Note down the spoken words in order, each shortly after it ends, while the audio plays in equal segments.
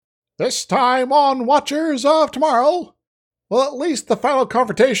This time on Watchers of Tomorrow, well, at least the final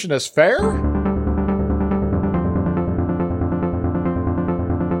confrontation is fair.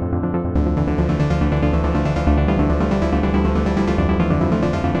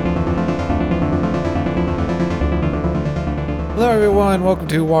 Hello everyone, welcome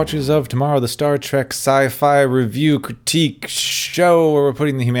to Watchers of Tomorrow, the Star Trek sci-fi review critique show where we're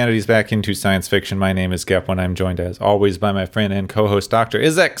putting the humanities back into science fiction. My name is Gep, and I'm joined as always by my friend and co-host Dr.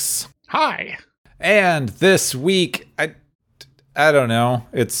 Izix. Hi. And this week, I don't know,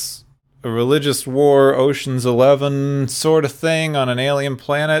 it's a religious war, Ocean's 11 sort of thing on an alien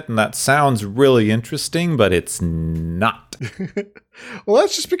planet, and that sounds really interesting, but it's not. Well,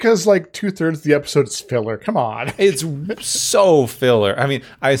 that's just because like 2/3 of the episode is filler. Come on. It's so filler. I mean,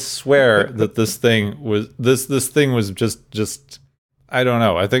 I swear that this thing was just I don't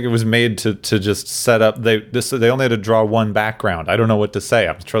know. I think it was made to just set up. They only had to draw one background. I don't know what to say.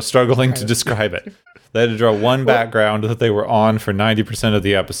 I'm struggling to describe it. They had to draw one background that they were on for 90% of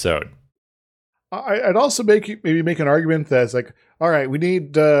the episode. I'd also maybe make an argument that's like, all right, we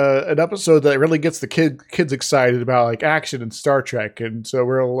need an episode that really gets the kids excited about like action and Star Trek, and so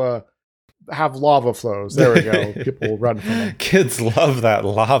we'll have lava flows. There we go. People will run from them. Kids love that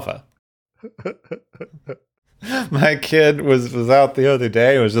lava. My kid was out the other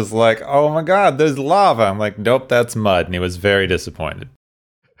day and was just like, oh my god, there's lava. I'm like, nope, that's mud. And he was very disappointed.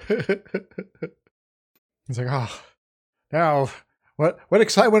 He's like, oh, now what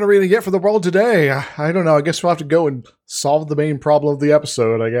excitement are we going to get for the world today? I don't know. I guess we'll have to go and solve the main problem of the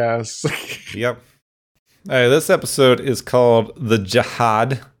episode, I guess. Yep. Hey, this episode is called The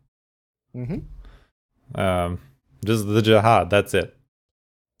Jihad. Mm-hmm. Just The Jihad, that's it.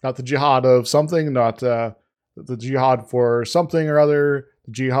 Not the jihad of something, not the jihad for something or other.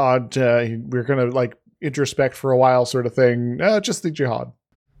 The jihad, we're going to like introspect for a while sort of thing. Just the jihad.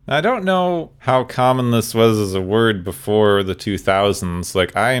 I don't know how common this was as a word before the 2000s.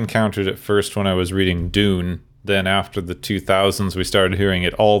 Like, I encountered it first when I was reading Dune. Then after the 2000s, we started hearing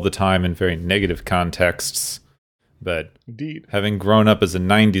it all the time in very negative contexts. But indeed, having grown up as a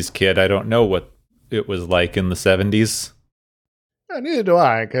 90s kid, I don't know what it was like in the 70s. Yeah, neither do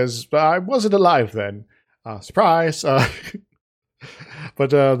I, because I wasn't alive then. Surprise. But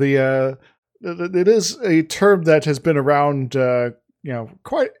it is a term that has been around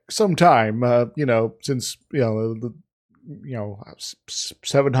quite some time, since, the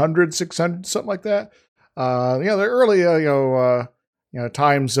 700, 600, something like that. The early,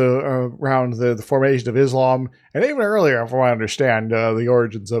 times around the formation of Islam, and even earlier, from what I understand, the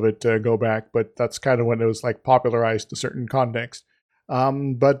origins of it go back, but that's kind of when it was like popularized in a certain context.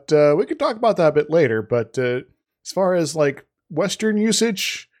 But we could talk about that a bit later, but as far as like Western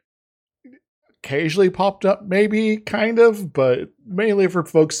usage, occasionally popped up, maybe, kind of, but mainly for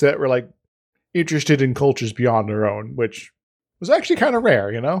folks that were like interested in cultures beyond their own, which was actually kind of rare,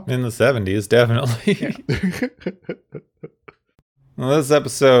 In the 70s, definitely. Yeah. Well, this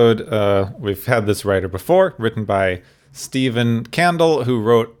episode, we've had this writer before, written by Stephen Candle, who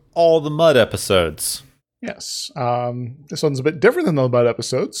wrote all the Mud episodes. Yes. This one's a bit different than the Mud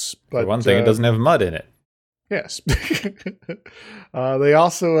episodes. But for one thing, it doesn't have mud in it. Yes. They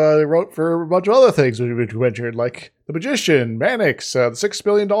also wrote for a bunch of other things which we mentioned, like The Magician, Mannix, The $6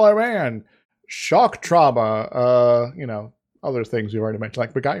 Billion Man, Shock Trauma, other things we've already mentioned,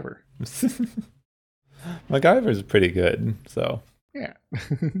 like MacGyver. MacGyver's pretty good, so. Yeah.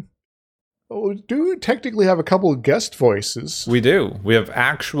 Well, we do technically have a couple of guest voices. We do. We have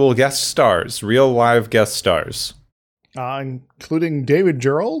actual guest stars, real live guest stars. Including David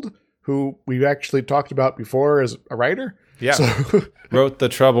Gerald, who we've actually talked about before as a writer. Yeah. So wrote The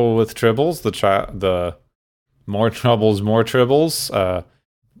Trouble with Tribbles, the More Troubles, More Tribbles.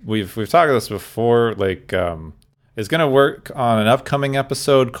 We've talked about this before, like, is going to work on an upcoming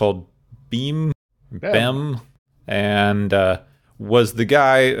episode called Bem, and was the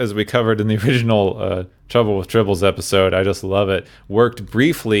guy, as we covered in the original Trouble with Tribbles episode, I just love it, worked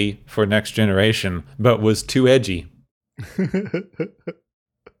briefly for Next Generation, but was too edgy.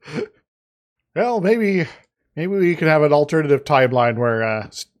 Well, maybe we could have an alternative timeline where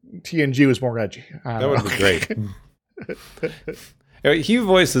TNG was more edgy. That would be great. He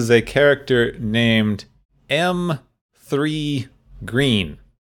voices a character named M3 Green.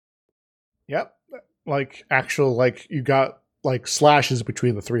 Yep. Like actual, like you got like slashes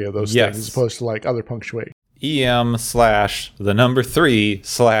between the three of those things as opposed to like other punctuation.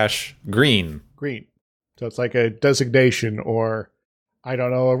 EM/3/green. Green. So it's like a designation or, I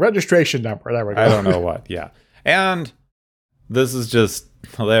don't know, a registration number. There we go. I don't know what, yeah. And this is just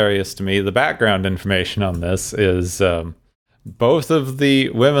hilarious to me. The background information on this is both of the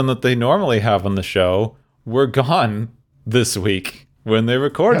women that they normally have on the show were gone this week when they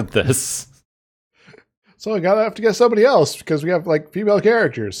recorded this. So we gotta have to get somebody else because we have like female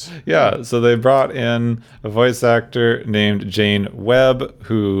characters. Yeah, so they brought in a voice actor named Jane Webb,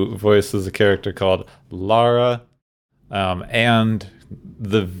 who voices a character called Lara, and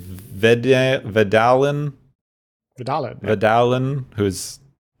the Vidalin, who's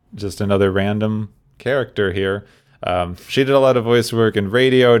just another random character here. She did a lot of voice work in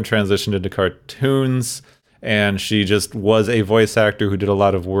radio and transitioned into cartoons, and she just was a voice actor who did a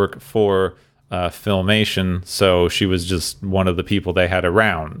lot of work for Filmation, so she was just one of the people they had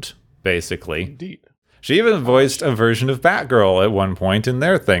around, basically. Indeed. She even voiced a version of Batgirl at one point in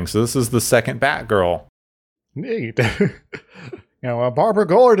their thing, so this is the second Batgirl. Indeed. Barbara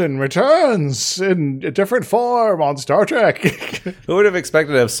Gordon returns in a different form on Star Trek. Who would have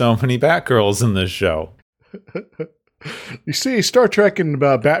expected to have so many Batgirls in this show? You see, Star Trek and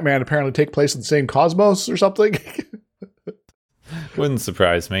Batman apparently take place in the same cosmos or something. Wouldn't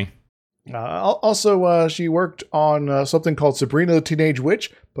surprise me. Also, she worked on something called Sabrina the Teenage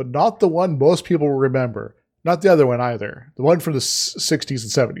Witch, but not the one most people remember. Not the other one either. The one from the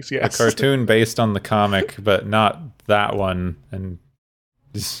 60s and 70s, yes. A cartoon based on the comic, but not that one. And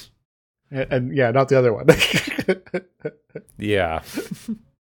yeah, not the other one. Yeah.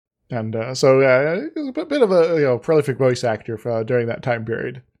 And so he was a bit of a prolific voice actor during that time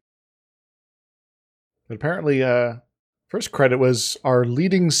period. But apparently, first credit was our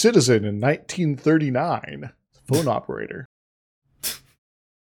leading citizen in 1939, phone operator.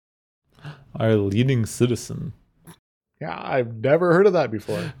 Our leading citizen. Yeah, I've never heard of that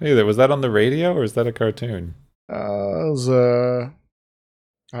before. Either. Was that on the radio or is that a cartoon? I'm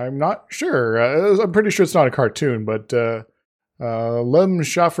not sure. I'm pretty sure it's not a cartoon, but Lem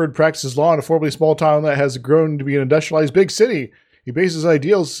Shafford practices law in a formerly small town that has grown to be an industrialized big city. He bases his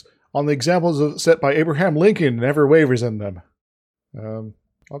ideals on the examples set by Abraham Lincoln and never wavers in them.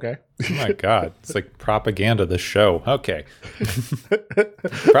 Okay. Oh my God. It's like propaganda, the show. Okay.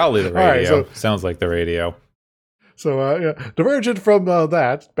 Probably the radio. Right, sounds like the radio. So, divergent from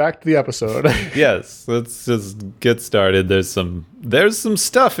that, back to the episode. Yes, let's just get started. There's some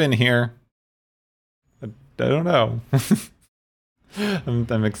stuff in here. I don't know.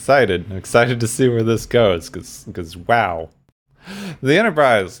 I'm excited. I'm excited to see where this goes, because wow. The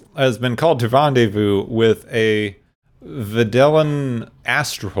Enterprise has been called to rendezvous with a Videllan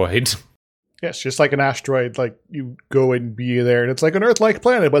asteroid. Yes, just like an asteroid, like you go and be there, and it's like an Earth-like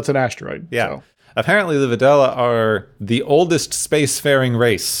planet, but it's an asteroid. Yeah. So. Apparently the Videla are the oldest spacefaring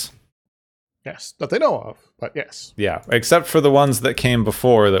race. Yes, that they know of, but yes. Yeah, except for the ones that came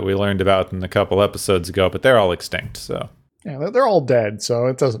before that we learned about in a couple episodes ago, but they're all extinct, so. Yeah, they're all dead, so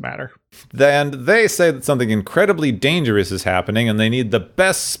it doesn't matter. Then they say that something incredibly dangerous is happening, and they need the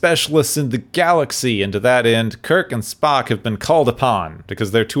best specialists in the galaxy. And to that end, Kirk and Spock have been called upon, because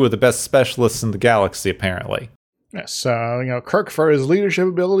they're two of the best specialists in the galaxy, apparently. Yes, Kirk for his leadership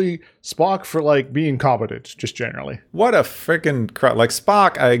ability, Spock for, being competent, just generally. What a freaking like,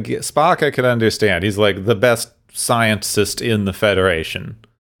 Spock I could understand. He's, the best scientist in the Federation,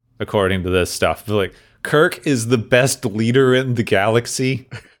 according to this stuff. But, Kirk is the best leader in the galaxy.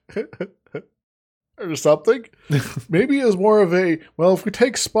 Or something. Maybe it's more of a, if we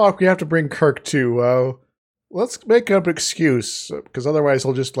take Spock, we have to bring Kirk too. Let's make up an excuse, because otherwise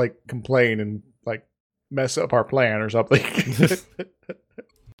he'll just, complain and, mess up our plan or something.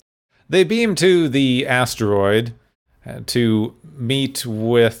 They beam to the asteroid to meet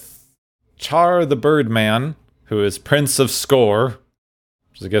with Char the Birdman, who is Prince of Skor,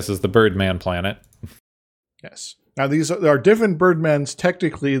 which I guess is the Birdman planet. Yes. Now, there are different Birdmans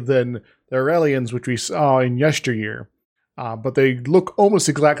technically than the Aurelians, which we saw in yesteryear, but they look almost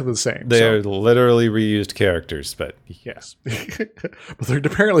exactly the same. They're literally reused characters, but yes. But they're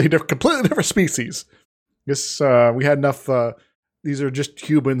apparently completely different species. Yes, we had enough. These are just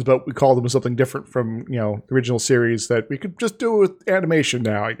humans, but we call them something different from the original series that we could just do with animation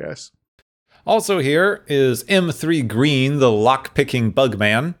now, I guess. Also here is M3 Green, the lock-picking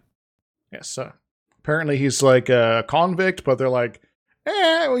bugman. Yes, apparently he's like a convict, but they're like,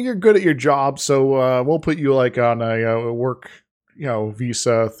 you're good at your job, so we'll put you on a work,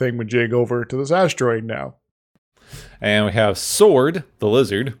 visa thing with Jig over to this asteroid now. And we have Sword, the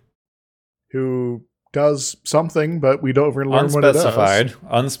lizard, who does something, but we don't really learn what it does.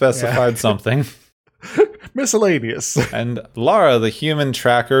 Unspecified something. Miscellaneous. And Lara, the human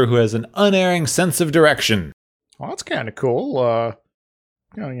tracker, who has an unerring sense of direction. Well, that's kind of cool.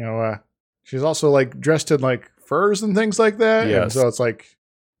 She's also dressed in furs and things like that. Yes. And so it's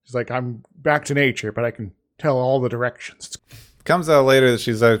she's I'm back to nature, but I can tell all the directions. Comes out later that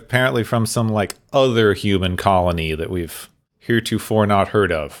she's apparently from some, like, other human colony that we've heretofore not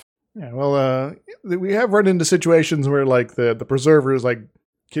heard of. Yeah, well, we have run into situations where, like, the preservers, like,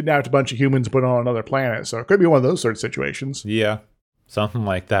 kidnapped a bunch of humans and put on another planet, so it could be one of those sort of situations. Yeah, something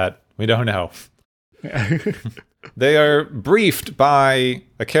like that. We don't know. Yeah. They are briefed by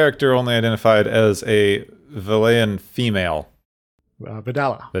a character only identified as a Valayan female.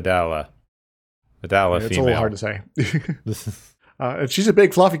 Vidala. Vidala It's female. a little hard to say. And she's a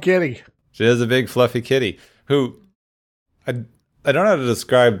big fluffy kitty. She is a big fluffy kitty who I don't know how to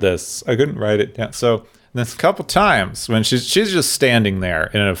describe this. I couldn't write it down. So there's a couple times when she's just standing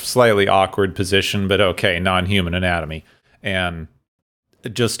there in a slightly awkward position, but okay, non-human anatomy, and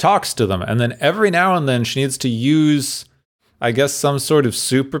it just talks to them. And then every now and then she needs to use, I guess, some sort of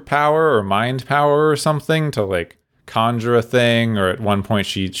superpower or mind power or something to, like, conjure a thing. Or at one point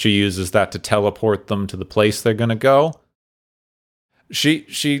she uses that to teleport them to the place they're gonna go.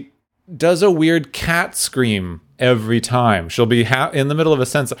 She does a weird cat scream every time. She'll be in the middle of a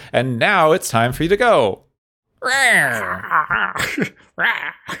sentence, and now it's time for you to go.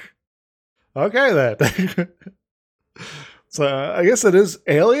 Okay, then. So I guess it is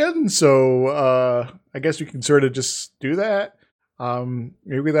alien, so I guess we can sort of just do that.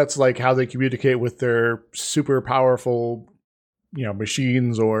 Maybe that's like how they communicate with their super powerful,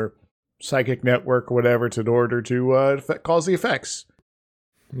 machines or psychic network or whatever in order to cause the effects.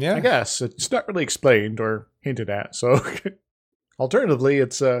 Yeah, I guess it's not really explained or hinted at. So, alternatively,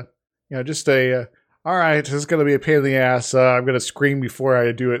 it's just a all right. This is going to be a pain in the ass. I'm going to scream before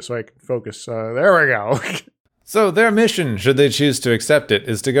I do it so I can focus. There we go. So their mission, should they choose to accept it,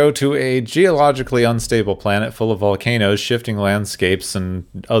 is to go to a geologically unstable planet full of volcanoes, shifting landscapes, and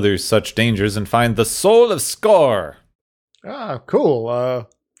other such dangers, and find the soul of Skor. Ah, cool.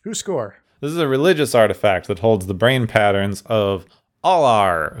 Who's Skor? This is a religious artifact that holds the brain patterns of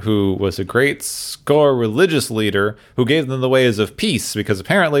Alar, who was a great Skor religious leader who gave them the ways of peace, because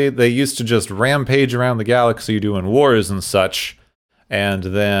apparently they used to just rampage around the galaxy doing wars and such, and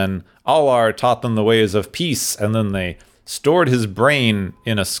then Alar taught them the ways of peace, and then they stored his brain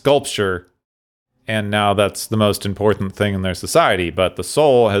in a sculpture, and now that's the most important thing in their society. But the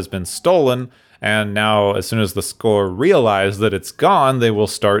soul has been stolen, and now as soon as the Skor realize that it's gone, they will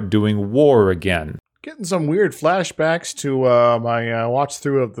start doing war again. Getting some weird flashbacks to my watch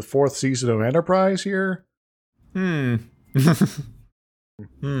through of the 4th season of Enterprise here.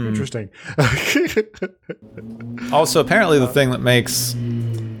 Interesting. Also, apparently the thing that makes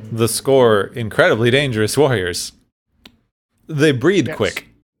the Skor incredibly dangerous warriors, they breed quick.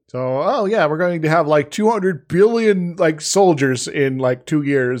 So, we're going to have like 200 billion like soldiers in like 2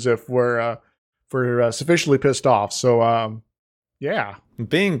 years if we're sufficiently pissed off. So, yeah.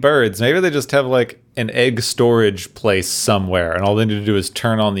 Being birds, maybe they just have like an egg storage place somewhere, and all they need to do is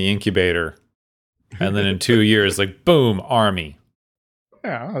turn on the incubator, and then in 2 years, like, boom, army.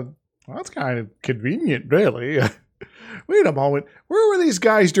 Yeah, well, that's kind of convenient, really. Wait a moment. Where were these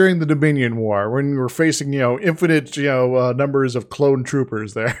guys during the Dominion War when we were facing, infinite, numbers of clone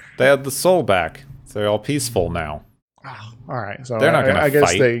troopers there? They had the soul back. So they're all peaceful now. Oh, all right. So they're not going to fight.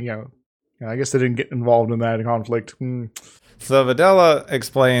 I guess they didn't get involved in that conflict. So Vidala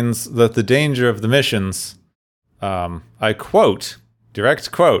explains that the danger of the missions, I quote,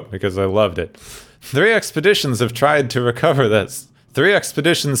 direct quote, because I loved it. 3 expeditions have tried to recover this. 3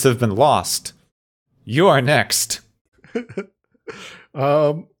 expeditions have been lost. You are next.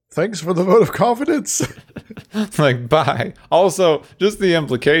 Thanks for the vote of confidence. Like, bye. Also, just the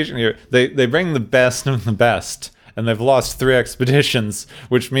implication here, they bring the best of the best, and they've lost 3 expeditions,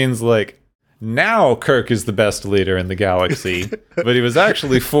 which means, like, now Kirk is the best leader in the galaxy, but he was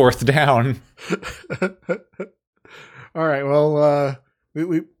actually 4th down. All right, well,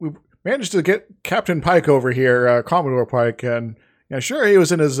 we managed to get Captain Pike over here, Commodore Pike, and sure, he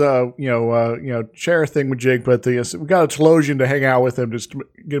was in his chair thing with Jake, but we got a Telosian to hang out with him, just to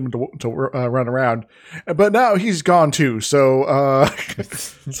get him to run around. But now he's gone too, so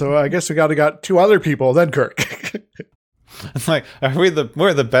so I guess we got 2 other people, then Kirk. It's like, we're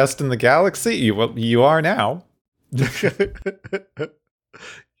the best in the galaxy? You are now.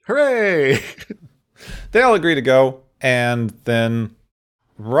 Hooray! They all agree to go, and then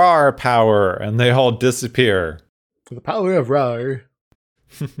rawr power, and they all disappear. For the power of Rar.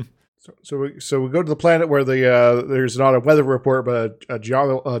 So we go to the planet where there's not a weather report, but a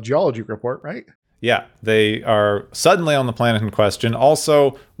geology report, right? Yeah, they are suddenly on the planet in question,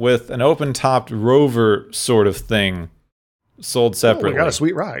 also with an open-topped rover sort of thing sold separately. We got a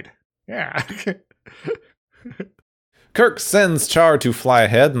sweet ride. Yeah. Kirk sends Char to fly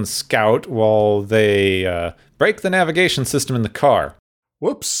ahead and scout while they break the navigation system in the car.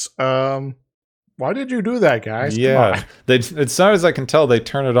 Whoops. Why did you do that, guys? Yeah, as far as I can tell, they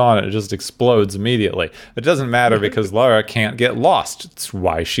turn it on and it just explodes immediately. It doesn't matter because Lara can't get lost. It's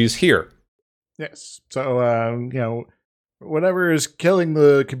why she's here. Yes. So, whatever is killing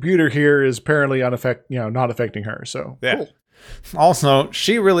the computer here is apparently not affecting her. So, yeah. Cool. Also,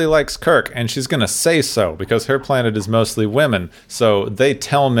 she really likes Kirk, and she's going to say so because her planet is mostly women. So they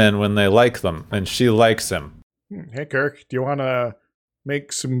tell men when they like them, and she likes him. Hey, Kirk, do you want to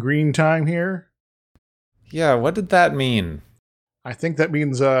make some green time here? Yeah, what did that mean? I think that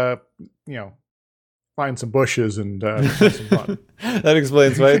means, find some bushes and have some fun. That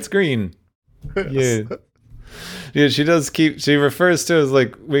explains why it's green. Yeah. Yeah, she refers to it as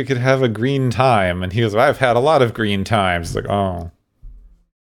like, we could have a green time. And he goes, I've had a lot of green times. It's like, oh.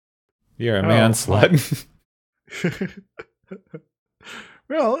 You're a man slut.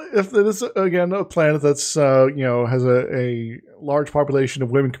 Well, if it is, again, a planet that's, has a large population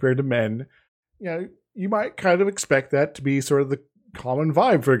of women compared to men, you might kind of expect that to be sort of the common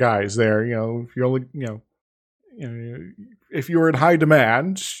vibe for guys there. If you're only, if you were in high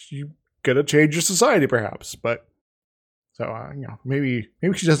demand, you gotta change your society, perhaps. But so, maybe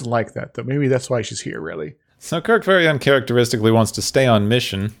she doesn't like that, though. Maybe that's why she's here, really. So Kirk very uncharacteristically wants to stay on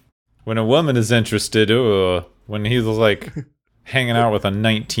mission. When a woman is interested, when he's like hanging out with a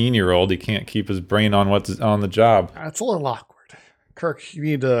 19-year-old, he can't keep his brain on what's on the job. That's a little awkward. Kirk, you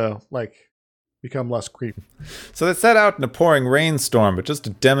need to, become less creepy. So they set out in a pouring rainstorm, but just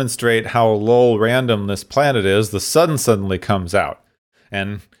to demonstrate how random this planet is, the sun suddenly comes out.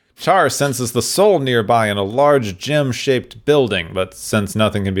 And Char senses the soul nearby in a large gem-shaped building, but since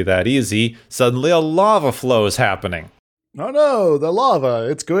nothing can be that easy, suddenly a lava flow is happening. Oh no, the lava!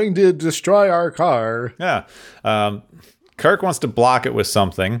 It's going to destroy our car. Yeah. Kirk wants to block it with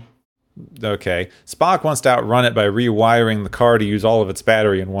something. Okay. Spock wants to outrun it by rewiring the car to use all of its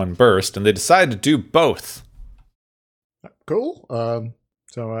battery in one burst, and they decide to do both. Cool.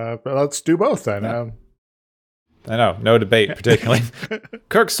 So let's do both then. Yeah. I know, no debate particularly.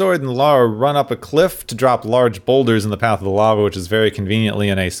 Kirk, Sword, and Lara run up a cliff to drop large boulders in the path of the lava, which is very conveniently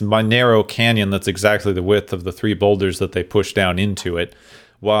in a narrow canyon that's exactly the width of the 3 boulders that they push down into it,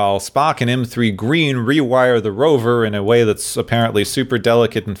 while Spock and M3 Green rewire the rover in a way that's apparently super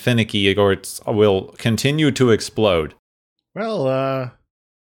delicate and finicky, or it will continue to explode. Well, I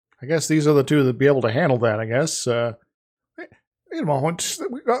guess these are the two that be able to handle that, I guess. Wait a moment.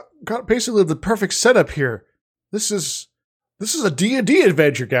 We got basically the perfect setup here. This is a D&D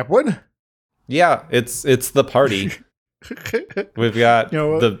adventure, Capwood. Yeah, it's the party. We've got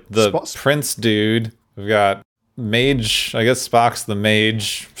the prince dude. We've got mage. I guess Spock's the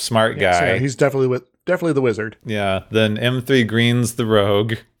mage, smart guy. So yeah, he's definitely the wizard. Yeah. Then M3 Green's the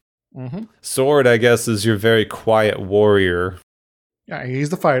rogue. Mm-hmm. Sword, I guess, is your very quiet warrior. Yeah,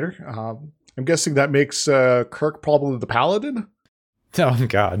 he's the fighter. I'm guessing that makes Kirk probably the paladin. Oh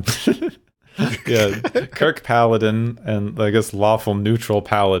God. Yeah, Kirk Paladin, and I guess lawful neutral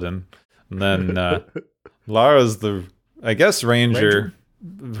Paladin. And then Lara's the, I guess, Ranger.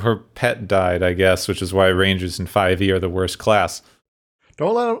 Her pet died, I guess, which is why Rangers in 5e are the worst class.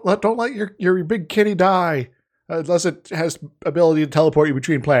 Don't let your big kitty die, unless it has ability to teleport you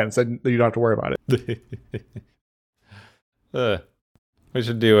between planets. Then you don't have to worry about it. We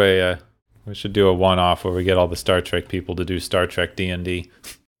should do a one-off where we get all the Star Trek people to do Star Trek D&D.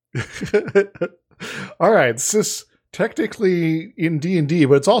 All right, this is technically in D&D,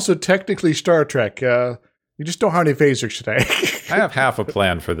 but it's also technically Star Trek. You just don't have any phasers today. I have half a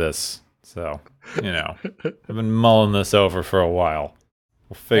plan for this, so I've been mulling this over for a while.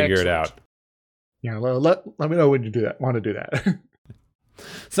 We'll figure it out. Yeah, let me know when you do that. Want to do that?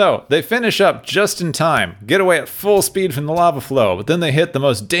 So they finish up just in time, get away at full speed from the lava flow, but then they hit the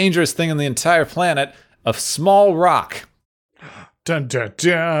most dangerous thing on the entire planet, a small rock. Dun dun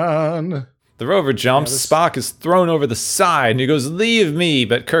dun. The rover jumps, Spock is thrown over the side, and he goes, "Leave me,"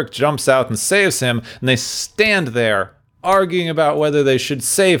 but Kirk jumps out and saves him, and they stand there, arguing about whether they should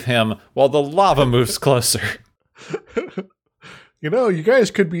save him, while the lava moves closer. You guys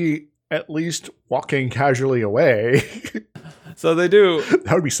could be at least walking casually away. So they do.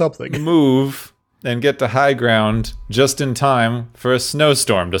 That would be something. Move and get to high ground just in time for a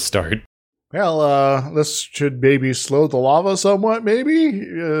snowstorm to start. Well, this should maybe slow the lava somewhat, maybe?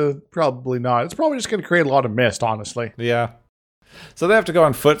 Probably not. It's probably just going to create a lot of mist, honestly. Yeah. So they have to go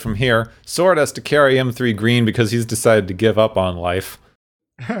on foot from here. Sword has to carry M3 Green because he's decided to give up on life.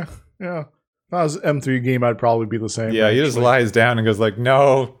 Yeah. If I was M3 Game, I'd probably be the same. Yeah, he just lies down and goes like,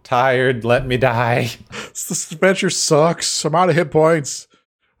 "No, tired, let me die." This adventure sucks. I'm out of hit points.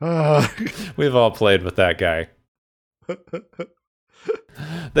 We've all played with that guy.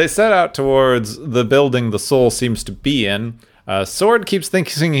 They set out towards the building the soul seems to be in. Sword keeps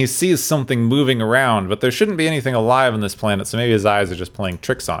thinking he sees something moving around, but there shouldn't be anything alive on this planet, so maybe his eyes are just playing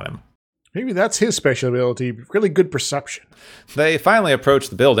tricks on him. Maybe that's his special ability. Really good perception. They finally approach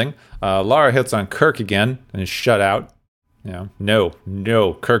the building. Lara hits on Kirk again and is shut out.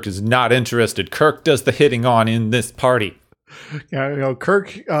 No, Kirk is not interested. Kirk does the hitting on in this party. Yeah,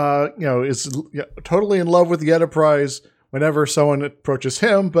 Kirk, is totally in love with the Enterprise whenever someone approaches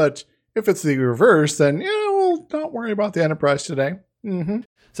him, but if it's the reverse, then, well, don't worry about the Enterprise today. Mm-hmm.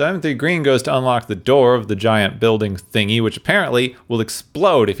 So M3 Green goes to unlock the door of the giant building thingy, which apparently will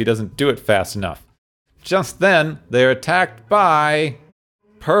explode if he doesn't do it fast enough. Just then, they're attacked by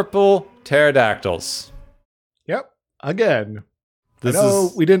purple pterodactyls. Yep, again.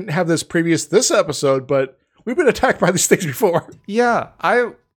 We didn't have this episode, but we've been attacked by these things before. Yeah,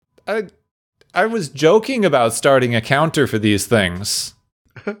 I was joking about starting a counter for these things.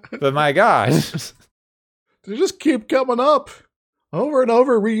 But my God. They just keep coming up. Over and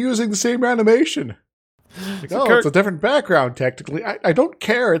over, reusing the same animation. It's a different background, technically. I don't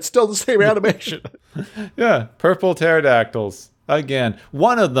care. It's still the same animation. Yeah, purple pterodactyls. Again.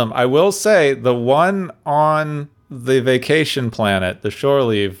 One of them, I will say, the one on the vacation planet, the shore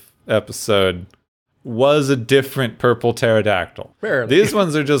leave episode, was a different purple pterodactyl. Barely. These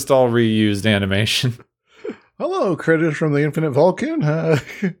ones are just all reused animation. Hello, critters from the Infinite Vulcan.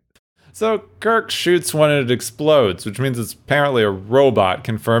 So Kirk shoots one and it explodes, which means it's apparently a robot,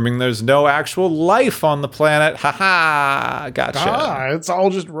 confirming there's no actual life on the planet. Ha-ha! Gotcha. It's all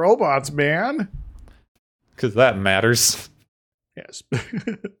just robots, man. Because that matters. Yes.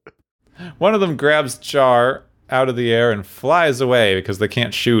 One of them grabs Char out of the air and flies away because they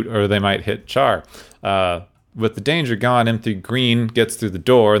can't shoot or they might hit Char. With the danger gone, M3 Green gets through the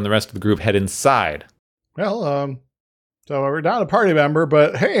door and the rest of the group head inside. Well, so we're down a party member,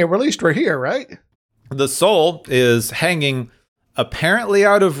 but hey, at least we're here, right? The soul is hanging apparently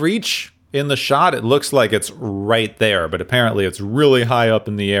out of reach in the shot. It looks like it's right there, but apparently it's really high up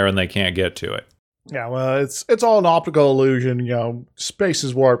in the air and they can't get to it. Yeah, well, it's all an optical illusion, space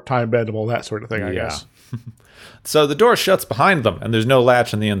is warped, time bendable, that sort of thing, I guess. So the door shuts behind them, and there's no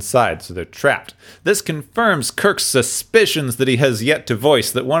latch on the inside, so they're trapped. This confirms Kirk's suspicions that he has yet to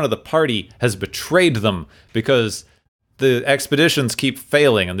voice, that one of the party has betrayed them, because the expeditions keep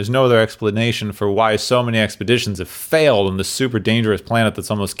failing, and there's no other explanation for why so many expeditions have failed on this super dangerous planet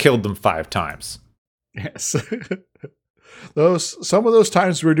that's almost killed them 5 times. Yes. Some of those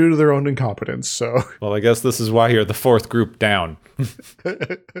times were due to their own incompetence, so... Well, I guess this is why you're the 4th group down.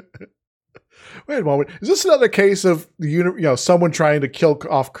 Wait a moment. Is this another case of someone trying to kill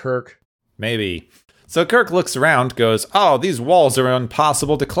off Kirk? Maybe. So Kirk looks around, goes, "Oh, these walls are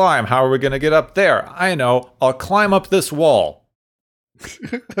impossible to climb. How are we going to get up there? I know. I'll climb up this wall."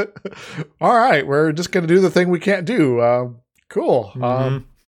 All right. We're just going to do the thing we can't do. Cool. Mm-hmm.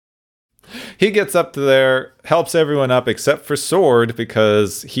 He gets up to there, helps everyone up except for Sword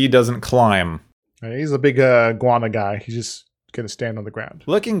because he doesn't climb. He's a big iguana guy. He's just going to stand on the ground.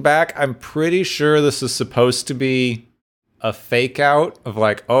 Looking back, I'm pretty sure this is supposed to be a fake out of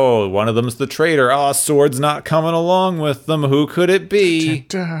like, oh, one of them's the traitor. Oh, Sword's not coming along with them. Who could it be?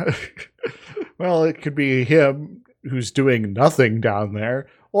 Well, it could be him who's doing nothing down there,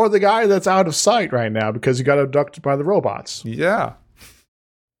 or the guy that's out of sight right now because he got abducted by the robots. Yeah.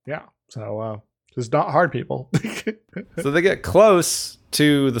 Yeah. So it's not hard, people. So they get close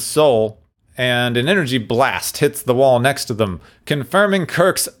to the soul, and an energy blast hits the wall next to them, confirming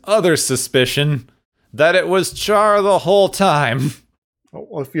Kirk's other suspicion that it was Char the whole time.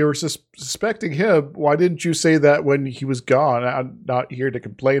 Well, if you were suspecting him, why didn't you say that when he was gone? I'm not here to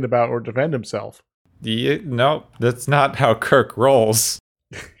complain about or defend himself. No, that's not how Kirk rolls.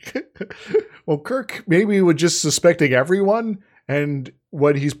 Well, Kirk maybe was just suspecting everyone, and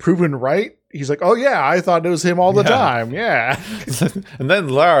when he's proven right, he's like, oh yeah, I thought it was him all the time. Yeah. And then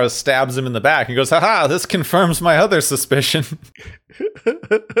Lara stabs him in the back and goes, haha, this confirms my other suspicion.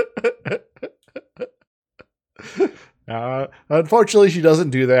 Unfortunately, she doesn't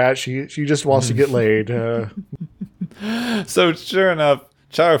do that. She just wants to get laid. So sure enough,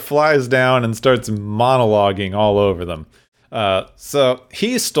 Char flies down and starts monologuing all over them. So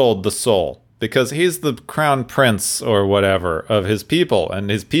he stole the soul because he's the crown prince or whatever of his people, and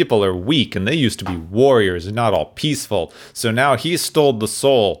his people are weak, and they used to be warriors and not all peaceful. So now he stole the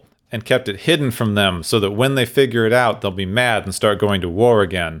soul and kept it hidden from them so that when they figure it out, they'll be mad and start going to war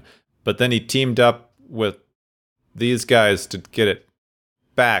again. But then he teamed up with these guys to get it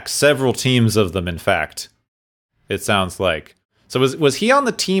back. Several teams of them, in fact. It sounds like. So was he on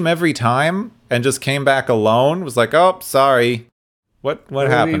the team every time and just came back alone? Was like, oh, sorry. What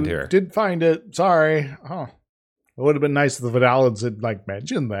happened here? Did find it. Sorry. Oh, it would have been nice if the Vidalians had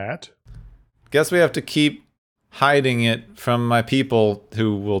mentioned that. Guess we have to keep hiding it from my people,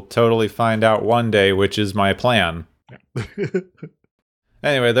 who will totally find out one day, which is my plan. Yeah.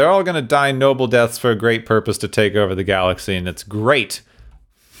 Anyway, they're all going to die noble deaths for a great purpose to take over the galaxy, and it's great.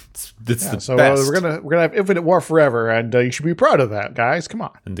 It's the best. We're gonna have infinite war forever, and you should be proud of that, guys. Come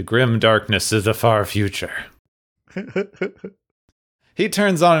on. And the grim darkness is the far future. He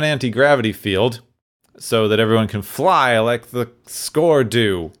turns on an anti-gravity field so that everyone can fly like the Score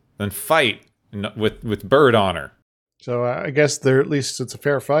do and fight with bird honor. So I guess at least it's a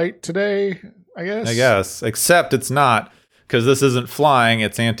fair fight today, I guess. Except it's not, because this isn't flying,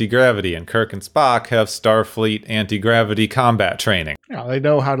 it's anti-gravity, and Kirk and Spock have Starfleet anti-gravity combat training. Yeah, they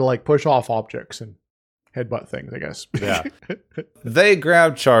know how to push off objects and headbutt things, I guess. Yeah. They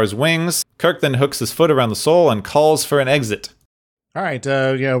grab Char's wings. Kirk then hooks his foot around the sole and calls for an exit. All right,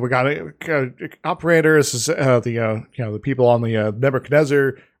 we got operator. This is the people on the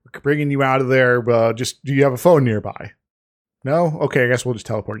Nebuchadnezzar. We're bringing you out of there. Do you have a phone nearby? No? Okay, I guess we'll just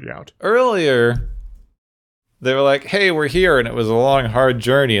teleport you out. Earlier, they were like, hey, we're here, and it was a long, hard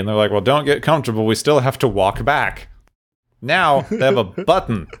journey. And they're like, well, don't get comfortable. We still have to walk back. Now, they have a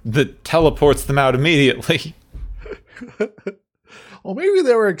button that teleports them out immediately. Well, maybe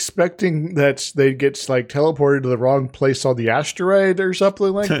they were expecting that they'd get teleported to the wrong place on the asteroid or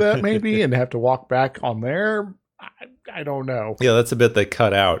something like that, maybe, and have to walk back on there. I don't know. Yeah, that's a bit they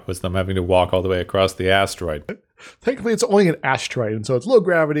cut out, was them having to walk all the way across the asteroid. Thankfully, it's only an asteroid, and so it's low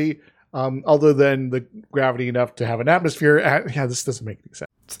gravity, other than the gravity enough to have an atmosphere. Yeah, this doesn't make any sense.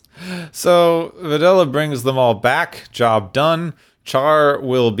 So, Videla brings them all back. Job done. Char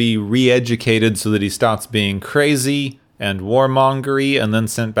will be re-educated so that he stops being crazy and warmongery, and then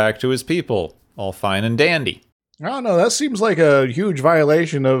sent back to his people. All fine and dandy. I don't know. That seems like a huge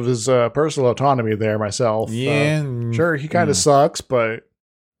violation of his personal autonomy there, myself. Yeah. Sure, he kind of sucks, but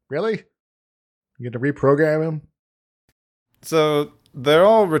really? You get to reprogram him? So, they're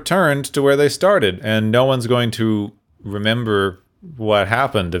all returned to where they started, and no one's going to remember what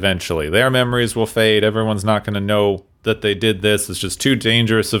happened eventually. Their memories will fade. Everyone's not going to know that they did this. It's just too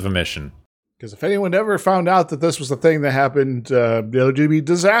dangerous of a mission. Because if anyone ever found out that this was the thing that happened, it would be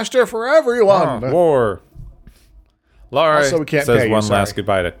disaster for everyone. War. Laura also, says one last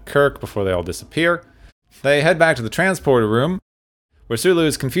goodbye to Kirk before they all disappear. They head back to the transporter room, where Sulu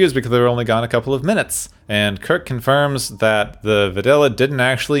is confused because they were only gone a couple of minutes. And Kirk confirms that the Videla didn't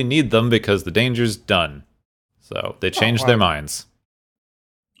actually need them because the danger's done. So they changed their minds.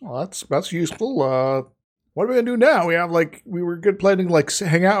 Well, that's useful. What are we going to do now? We were good planning to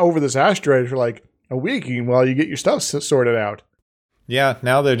hang out over this asteroid for a week while you get your stuff sorted out. Yeah,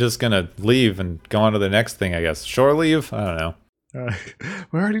 now they're just going to leave and go on to the next thing, I guess. Shore leave? I don't know.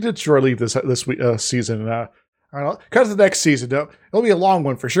 We already did shore leave this season. I don't know. Cut to the next season. It'll be a long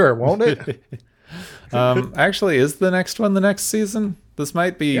one for sure, won't it? Actually, is the next one the next season? This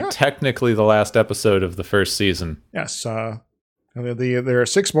might be technically the last episode of the first season. Yes, there are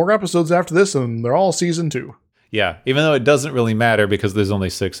 6 more episodes after this, and they're all season 2. Yeah, even though it doesn't really matter because there's only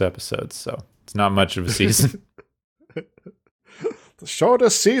 6 episodes, so it's not much of a season. The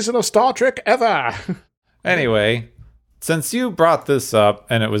shortest season of Star Trek ever! Anyway, since you brought this up,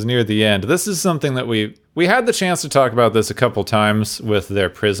 and it was near the end, this is something that we had the chance to talk about this a couple times with their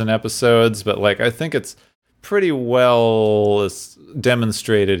prison episodes, but I think it's pretty well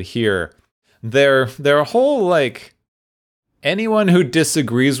demonstrated here. Their whole, anyone who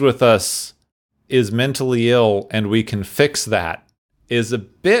disagrees with us is mentally ill and we can fix that is a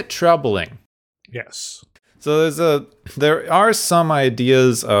bit troubling. Yes. So there are some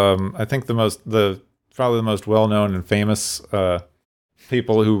ideas. I think probably the most well-known and famous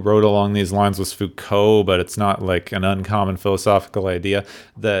people who wrote along these lines was Foucault, but it's not an uncommon philosophical idea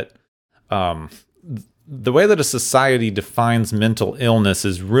that the way that a society defines mental illness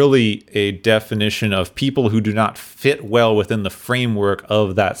is really a definition of people who do not fit well within the framework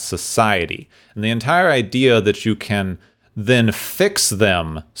of that society. And the entire idea that you can then fix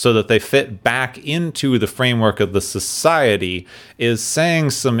them so that they fit back into the framework of the society is saying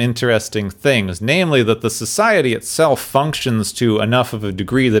some interesting things, namely that the society itself functions to enough of a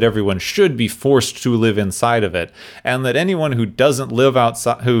degree that everyone should be forced to live inside of it, and that anyone who doesn't live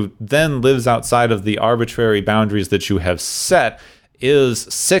outside, who then lives outside of the arbitrary boundaries that you have set, is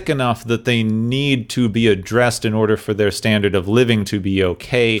sick enough that they need to be addressed in order for their standard of living to be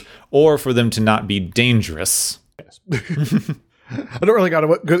okay, or for them to not be dangerous. Yes. I don't really got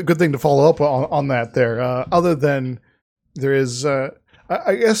a good thing to follow up on that there, other than there is, I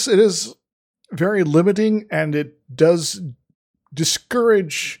guess it is very limiting, and it does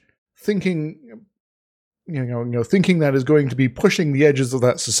discourage thinking, thinking that is going to be pushing the edges of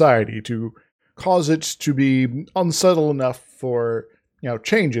that society to cause it to be unsettled enough for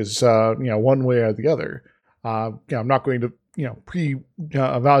changes, one way or the other. I'm not going to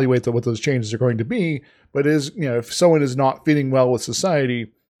evaluate what those changes are going to be, but if someone is not fitting well with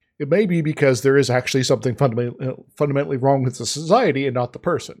society, it may be because there is actually something fundamentally wrong with the society and not the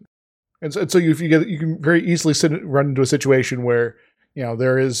person. And so you can very easily run into a situation where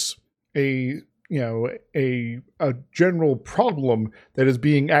there is a general problem that is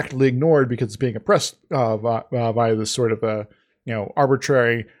being actively ignored because it's being oppressed by this sort of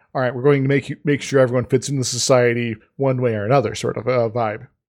arbitrary, all right, we're going to make sure everyone fits into society one way or another sort of vibe.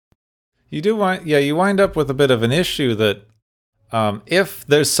 You wind up with a bit of an issue that if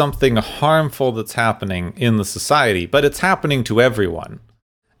there's something harmful that's happening in the society, but it's happening to everyone,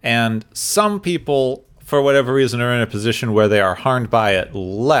 and some people, for whatever reason, are in a position where they are harmed by it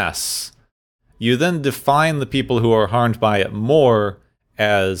less, you then define the people who are harmed by it more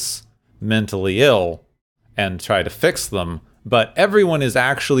as mentally ill and try to fix them. But everyone is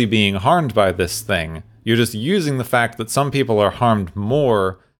actually being harmed by this thing. You're just using the fact that some people are harmed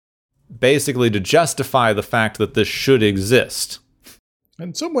more basically to justify the fact that this should exist.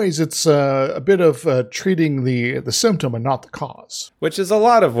 In some ways, it's a bit of treating the symptom and not the cause. Which is a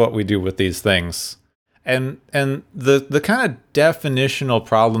lot of what we do with these things. And the kind of definitional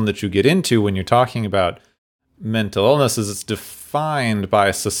problem that you get into when you're talking about mental illness is it's defined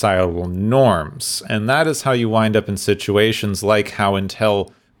by societal norms. And that is how you wind up in situations like how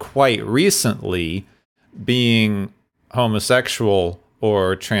until quite recently being homosexual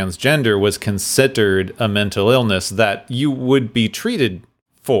or transgender was considered a mental illness that you would be treated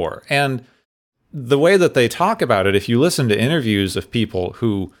for. And the way that they talk about it, if you listen to interviews of people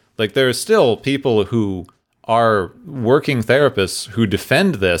who, like, there are still people who are working therapists who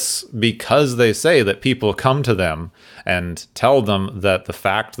defend this because they say that people come to them and tell them that the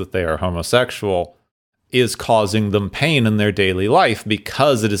fact that they are homosexual is causing them pain in their daily life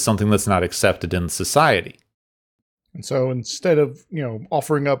because it is something that's not accepted in society. And so instead of,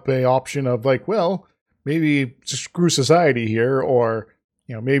 offering up a option of like, well, maybe screw society here, or,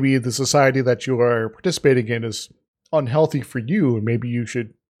 maybe the society that you are participating in is unhealthy for you, and maybe you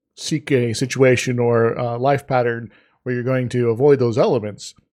should seek a situation or a life pattern where you're going to avoid those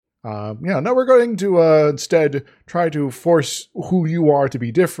elements. Now we're going to instead try to force who you are to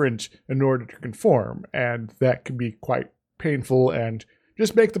be different in order to conform. And that can be quite painful and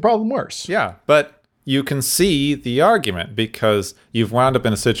just make the problem worse. Yeah, but you can see the argument because you've wound up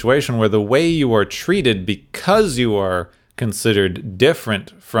in a situation where the way you are treated because you are considered different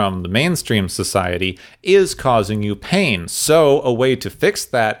from the mainstream society is causing you pain. So a way to fix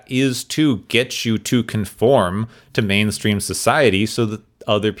that is to get you to conform to mainstream society so that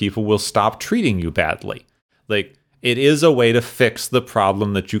other people will stop treating you badly. Like, it is a way to fix the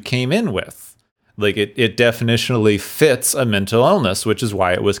problem that you came in with. Like, it definitionally fits a mental illness, which is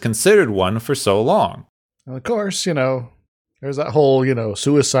why it was considered one for so long. And of course, there's that whole,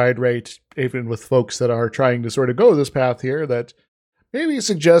 suicide rate, even with folks that are trying to sort of go this path here, that maybe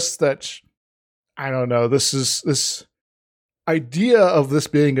suggests that, I don't know, this idea of this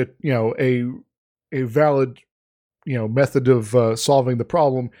being a valid, method of solving the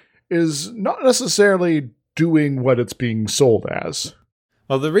problem is not necessarily doing what it's being sold as.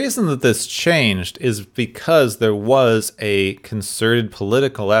 Well, the reason that this changed is because there was a concerted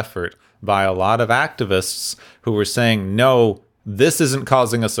political effort by a lot of activists who were saying, no, this isn't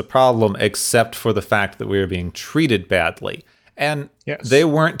causing us a problem except for the fact that we are being treated badly. And yes, they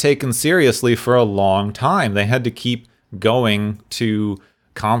weren't taken seriously for a long time. They had to keep going to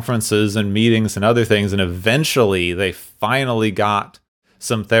conferences and meetings and other things, and eventually they finally got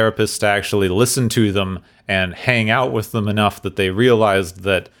some therapists to actually listen to them and hang out with them enough that they realized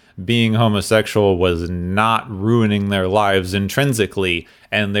that being homosexual was not ruining their lives intrinsically,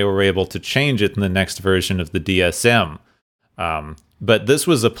 and they were able to change it in the next version of the DSM. But this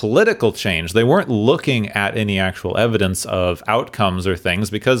was a political change. They weren't looking at any actual evidence of outcomes or things,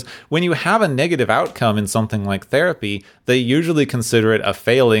 because when you have a negative outcome in something like therapy, they usually consider it a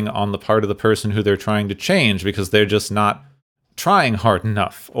failing on the part of the person who they're trying to change because they're just not trying hard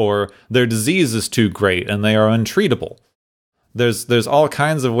enough, or their disease is too great and they are untreatable. There's all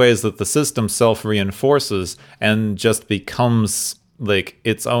kinds of ways that the system self-reinforces and just becomes like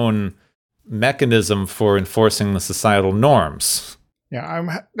its own mechanism for enforcing the societal norms. Yeah, I'm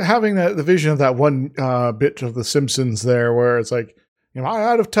having the vision of that one bit of The Simpsons there where it's like, am I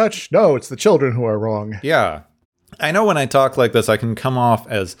out of touch? No, it's the children who are wrong. Yeah. I know when I talk like this, I can come off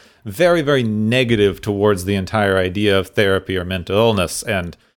as very, very negative towards the entire idea of therapy or mental illness.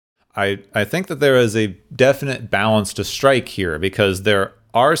 And I think that there is a definite balance to strike here, because there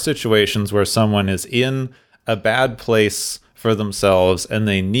are situations where someone is in a bad place for themselves and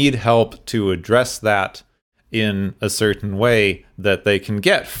they need help to address that in a certain way that they can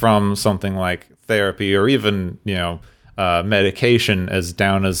get from something like therapy or even, medication, as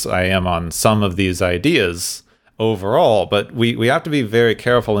down as I am on some of these ideas overall. But we have to be very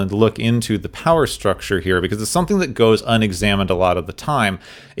careful and look into the power structure here, because it's something that goes unexamined a lot of the time.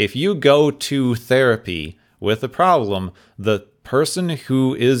 If you go to therapy with a problem, the person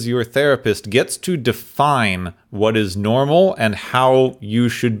who is your therapist gets to define what is normal and how you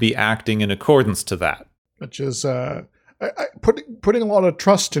should be acting in accordance to that. Which is putting a lot of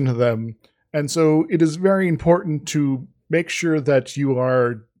trust into them. And so it is very important to make sure that you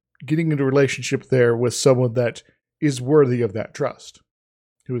are getting into a relationship there with someone that is worthy of that trust,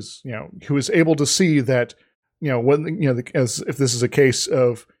 who is able to see that, as if this is a case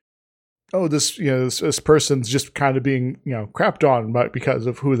of, this person's just kind of being, crapped on because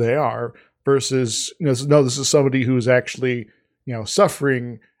of who they are, versus, no, this is somebody who is actually,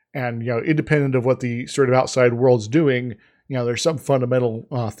 suffering, and, independent of what the sort of outside world's doing, there's some fundamental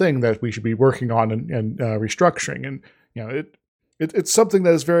thing that we should be working on and restructuring. And, it's something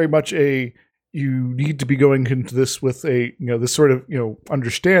that is very much you need to be going into this with this sort of,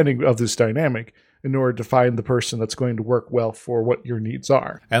 understanding of this dynamic in order to find the person that's going to work well for what your needs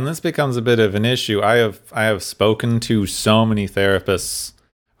are. And this becomes a bit of an issue. I have spoken to so many therapists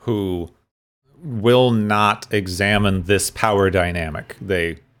who will not examine this power dynamic.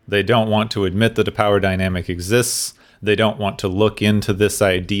 They don't want to admit that a power dynamic exists. They don't want to look into this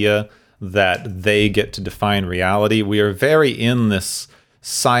idea that they get to define reality. We are very in this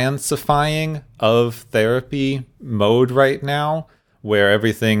science-ifying of therapy mode right now, where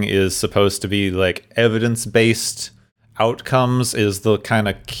everything is supposed to be like evidence-based outcomes is the kind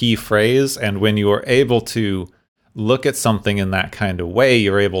of key phrase. And when you are able to look at something in that kind of way,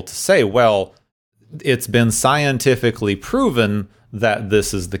 you're able to say, well, it's been scientifically proven that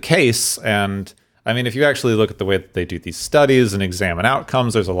this is the case. And I mean, if you actually look at the way that they do these studies and examine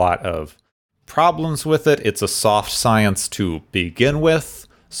outcomes, there's a lot of problems with it. It's a soft science to begin with,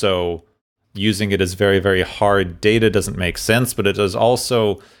 so using it as very, very hard data doesn't make sense, but it is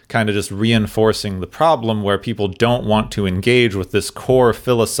also kind of just reinforcing the problem where people don't want to engage with this core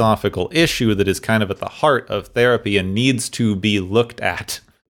philosophical issue that is kind of at the heart of therapy and needs to be looked at.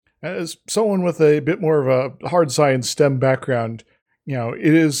 As someone with a bit more of a hard science STEM background,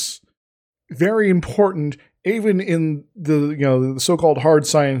 it is very important, even in the so-called hard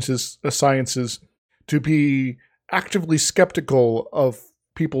sciences, to be actively skeptical of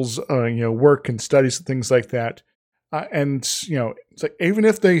people's work and studies and things like that. And it's like, even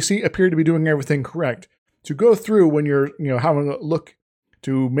if they appear to be doing everything correct, to go through when you're having a look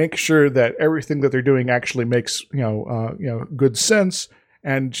to make sure that everything that they're doing actually makes good sense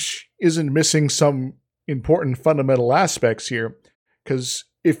and isn't missing some important fundamental aspects here. Because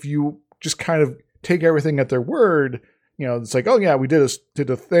if you just kind of take everything at their word, it's like, oh yeah, we did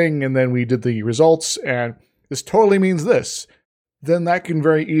a thing and then we did the results and this totally means this, then that can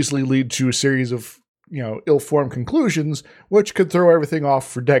very easily lead to a series of ill-formed conclusions, which could throw everything off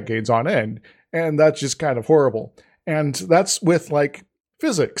for decades on end. And that's just kind of horrible. And that's with like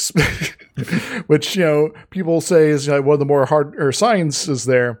physics, which, people say is one of the more hard sciences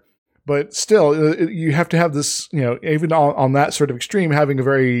there. But still, you have to have this, even on that sort of extreme, having a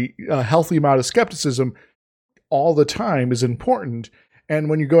very healthy amount of skepticism all the time is important. And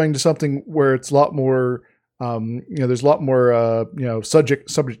when you're going to something where it's a lot more, there's a lot more,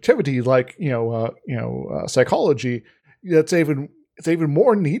 subjectivity, like, psychology, it's even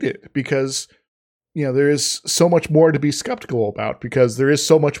more needed because, there is so much more to be skeptical about because there is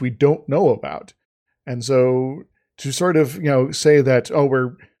so much we don't know about. And so to sort of, say that, oh,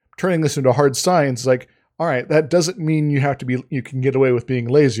 we're turning this into hard science, like, all right, that doesn't mean you can get away with being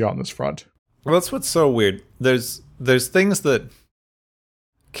lazy on this front. Well, that's what's so weird. There's things that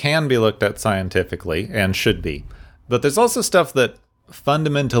can be looked at scientifically and should be, but there's also stuff that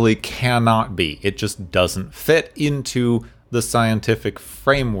fundamentally cannot be. It just doesn't fit into the scientific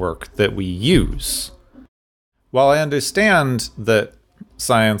framework that we use. While I understand that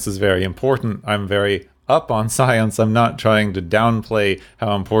science is very important, I'm very up on science. I'm not trying to downplay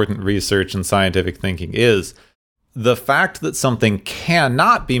how important research and scientific thinking is. The fact that something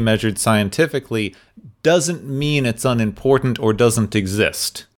cannot be measured scientifically doesn't mean it's unimportant or doesn't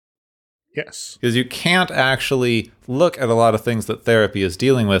exist. Yes. Because you can't actually look at a lot of things that therapy is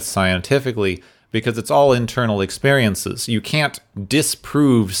dealing with scientifically because it's all internal experiences. You can't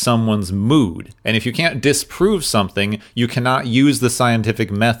disprove someone's mood. And if you can't disprove something, you cannot use the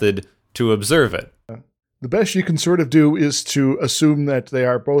scientific method to observe it. The best you can sort of do is to assume that they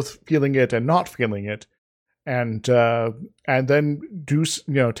are both feeling it and not feeling it, and then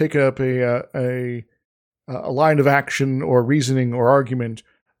take up a line of action or reasoning or argument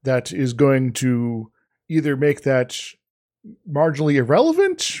that is going to either make that marginally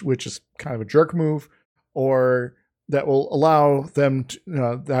irrelevant, which is kind of a jerk move, or that will allow them to,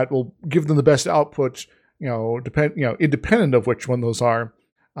 that will give them the best output, independent of which one those are,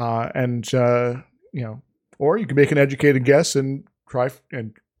 or you can make an educated guess and try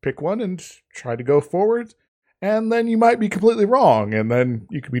and pick one and try to go forward, and then you might be completely wrong, and then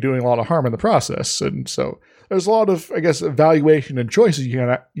you could be doing a lot of harm in the process. And so there's a lot of, I guess, evaluation and choices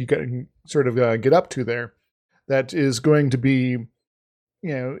you can sort of get up to there that is going to be,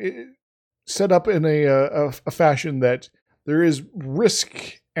 set up in a fashion that there is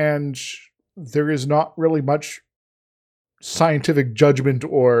risk and there is not really much scientific judgment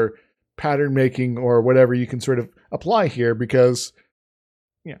or pattern making or whatever you can sort of apply here, because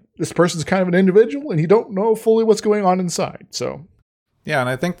this person's kind of an individual and you don't know fully what's going on inside. So yeah, and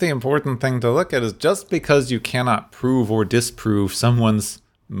I think the important thing to look at is just because you cannot prove or disprove someone's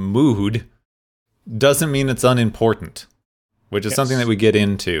mood doesn't mean it's unimportant, which is something that we get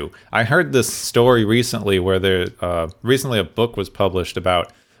into. I heard this story recently where recently a book was published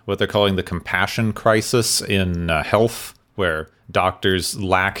about what they're calling the compassion crisis in health, where doctors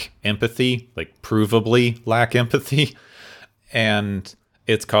lack empathy, like provably lack empathy, and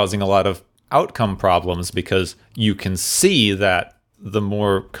it's causing a lot of outcome problems because you can see that the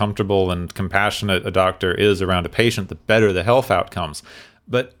more comfortable and compassionate a doctor is around a patient, the better the health outcomes.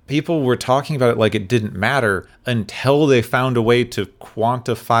 But people were talking about it like it didn't matter until they found a way to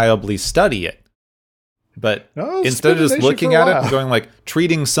quantifiably study it. But instead of just looking at it and going like,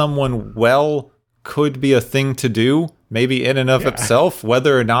 treating someone well could be a thing to do, maybe in and of itself,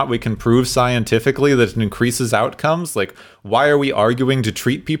 whether or not we can prove scientifically that it increases outcomes. Like, why are we arguing to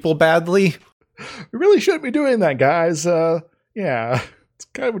treat people badly? We really shouldn't be doing that, guys. It's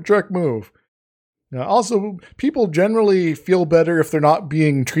kind of a jerk move. Also, people generally feel better if they're not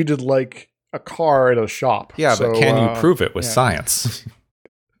being treated like a car at a shop. Yeah, but can you prove it with science?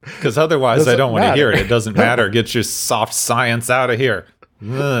 Because otherwise, I don't want to hear it. It doesn't matter. Get your soft science out of here.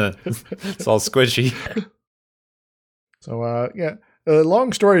 It's all squishy. So,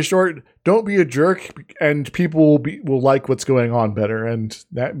 long story short, don't be a jerk, and people will like what's going on better, and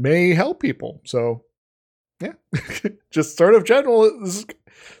that may help people. So, just sort of general, this is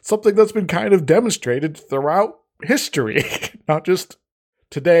something that's been kind of demonstrated throughout history, not just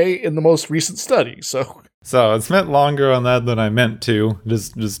today in the most recent study. So I spent longer on that than I meant to.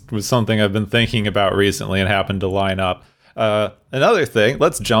 Just was something I've been thinking about recently and happened to line up. Another thing,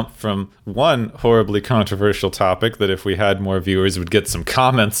 let's jump from one horribly controversial topic that if we had more viewers would get some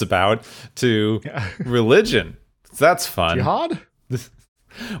comments about to religion. That's fun. Jihad?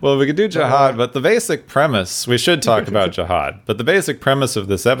 Well, we could do jihad, but the basic premise, we should talk about jihad, but the basic premise of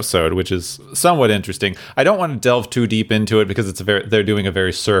this episode, which is somewhat interesting, I don't want to delve too deep into it because they're doing a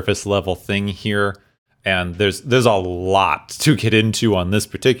very surface level thing here, and there's a lot to get into on this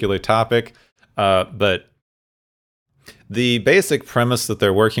particular topic, but the basic premise that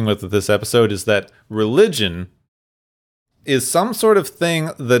they're working with this episode is that religion is some sort of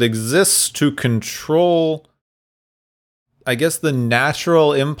thing that exists to control, I guess, the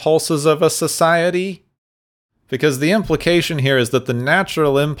natural impulses of a society. Because the implication here is that the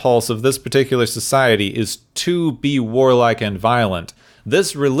natural impulse of this particular society is to be warlike and violent.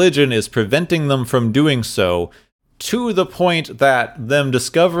 This religion is preventing them from doing so, to the point that them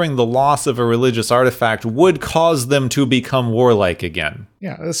discovering the loss of a religious artifact would cause them to become warlike again.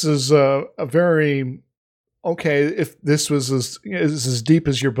 Yeah, this is a very... Okay, if this was as deep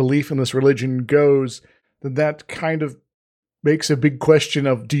as your belief in this religion goes, then that kind of makes a big question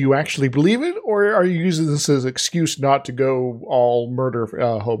of, do you actually believe it, or are you using this as an excuse not to go all murder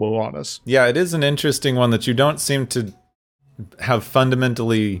hobo on us? Yeah, it is an interesting one that you don't seem to have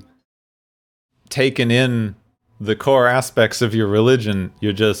fundamentally taken in the core aspects of your religion.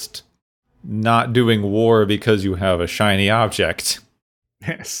 You're just not doing war because you have a shiny object.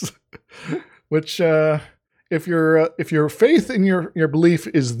 Yes. Which, if your faith in your belief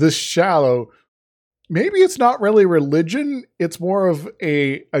is this shallow, maybe it's not really religion, it's more of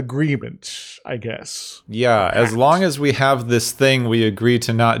a agreement, I guess. Yeah, as long as we have this thing, we agree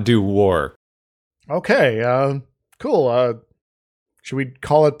to not do war. Okay, cool. Should we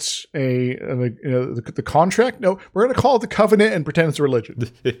call it the contract? No, we're going to call it the covenant and pretend it's a religion.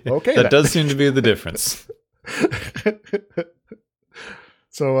 Okay, That does seem to be the difference.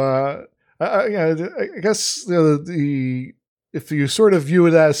 So, I guess the if you sort of view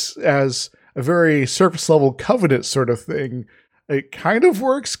it as a very surface level covenant sort of thing, it kind of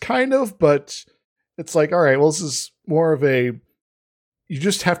works, but it's like, all right, well, this is more of a you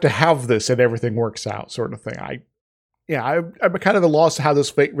just have to have this and everything works out sort of thing. I'm kind of at a loss to how this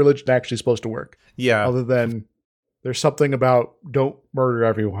fake religion actually supposed to work. Yeah. Other than there's something about don't murder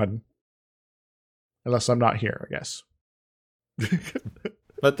everyone unless I'm not here, I guess.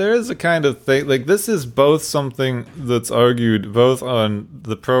 But there is a kind of thing, like this is both something that's argued both on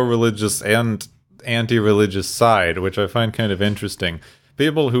the pro-religious and anti-religious side, which I find kind of interesting.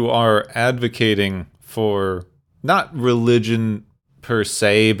 People who are advocating for not religion per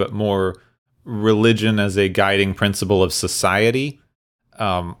se, but more religion as a guiding principle of society,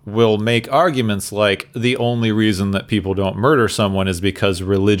 will make arguments like the only reason that people don't murder someone is because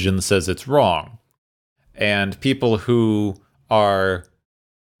religion says it's wrong. And people who are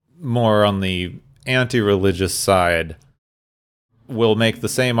more on the anti-religious side will make the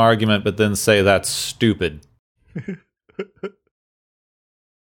same argument but then say that's stupid.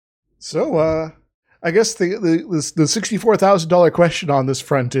 So, I guess the $64,000 question on this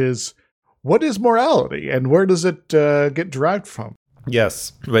front is, what is morality and where does it get derived from?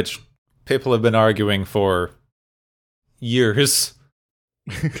 Yes, which people have been arguing for years.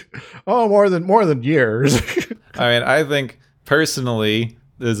 Oh, more than years. I mean, I think personally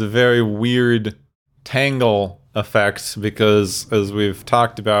there's a very weird tangle effect because, as we've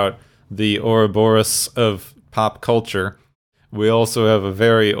talked about, the Ouroboros of pop culture, we also have a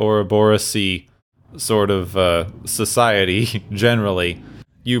very Ouroboros-y sort of society generally.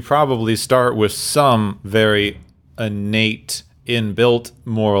 You probably start with some very innate, inbuilt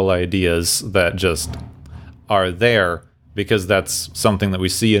moral ideas that just are there, because that's something that we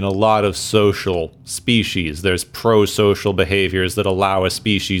see in a lot of social species. There's pro-social behaviors that allow a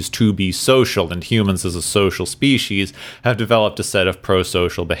species to be social, and humans as a social species have developed a set of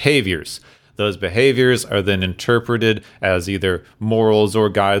pro-social behaviors. Those behaviors are then interpreted as either morals or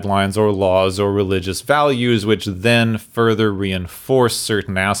guidelines or laws or religious values, which then further reinforce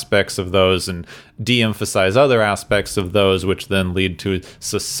certain aspects of those and de-emphasize other aspects of those, which then lead to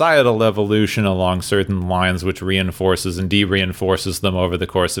societal evolution along certain lines, which reinforces and de-reinforces them over the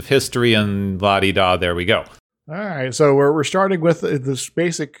course of history, and la-di-da, there we go. All right, so we're starting with this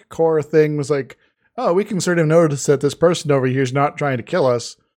basic core thing was like, oh, we can sort of notice that this person over here is not trying to kill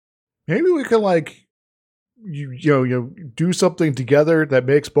us. Maybe we can you do something together that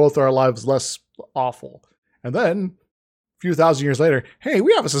makes both our lives less awful. And then a few thousand years later, hey,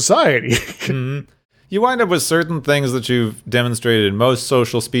 we have a society. Mm-hmm. You wind up with certain things that you've demonstrated in most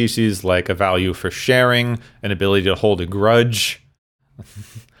social species, like a value for sharing, an ability to hold a grudge,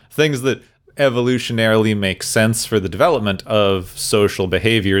 things that evolutionarily make sense for the development of social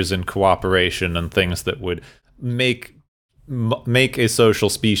behaviors and cooperation, and things that would make a social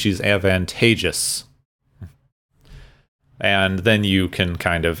species advantageous. And then you can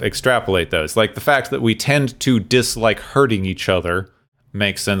kind of extrapolate those. Like the fact that we tend to dislike hurting each other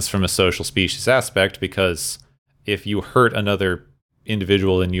makes sense from a social species aspect, because if you hurt another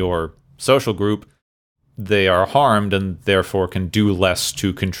individual in your social group, they are harmed and therefore can do less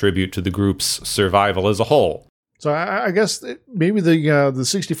to contribute to the group's survival as a whole. So I guess maybe the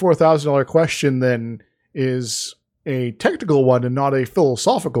 $64,000 question then is a technical one and not a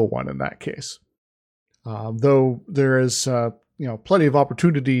philosophical one in that case. Though there is plenty of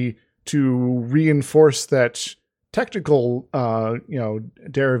opportunity to reinforce that technical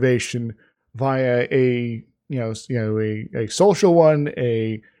derivation via a social one,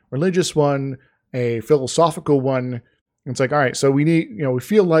 a religious one, a philosophical one. It's like, all right, so we need, we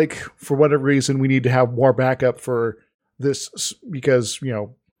feel like for whatever reason we need to have more backup for this because,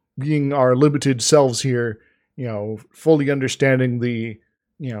 being our limited selves here, fully understanding the,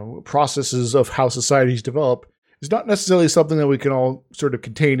 processes of how societies develop is not necessarily something that we can all sort of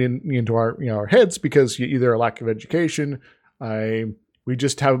contain into our, our heads, because either a lack of education, we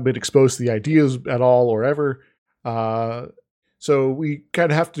just haven't been exposed to the ideas at all or ever. So we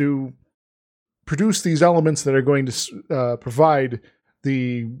kind of have to produce these elements that are going to provide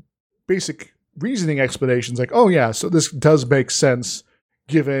the basic reasoning explanations, like, oh yeah, so this does make sense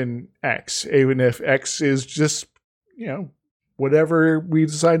given X, even if X is just, whatever we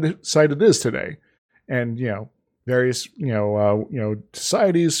decide it is today. And, various,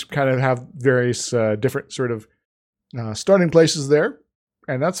 societies kind of have various different sort of starting places there,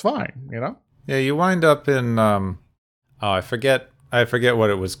 and that's fine, Yeah, you wind up in I forget what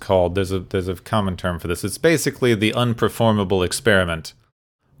it was called. There's a common term for this. It's basically the unperformable experiment,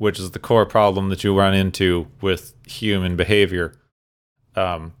 which is the core problem that you run into with human behavior.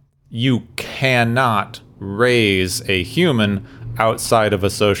 You cannot raise a human outside of a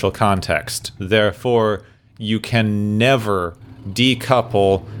social context. Therefore, you can never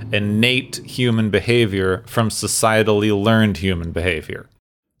decouple innate human behavior from societally learned human behavior.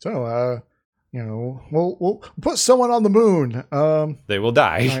 So, we'll put someone on the moon. They will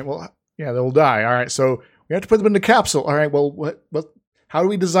die. All right, well, yeah, they'll die. All right, so we have to put them in the capsule. All right, well, what how do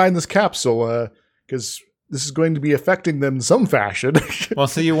we design this capsule? Because this is going to be affecting them in some fashion. Well,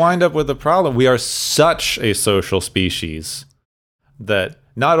 so you wind up with a problem. We are such a social species that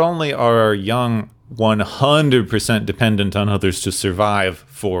not only are our young 100% dependent on others to survive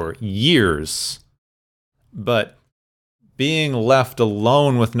for years, but being left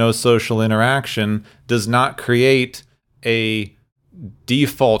alone with no social interaction does not create a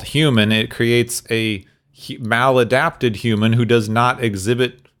default human. It creates a maladapted human who does not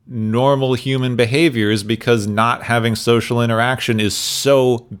exhibit normal human behaviors because not having social interaction is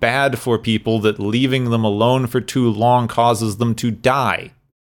so bad for people that leaving them alone for too long causes them to die.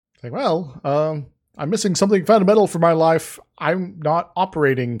 Like, well, I'm missing something fundamental for my life. I'm not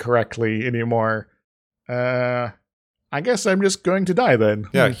operating correctly anymore. I guess I'm just going to die then.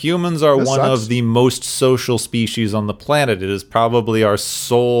 Yeah, humans are This one sucks. of the most social species on the planet. It is probably our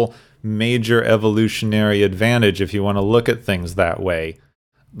sole major evolutionary advantage if you want to look at things that way.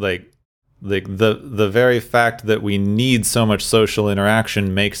 Like the very fact that we need so much social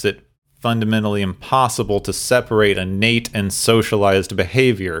interaction makes it fundamentally impossible to separate innate and socialized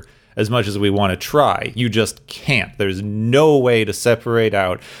behavior as much as we want to try. You just can't. There's no way to separate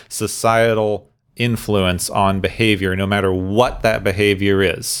out societal influence on behavior, no matter what that behavior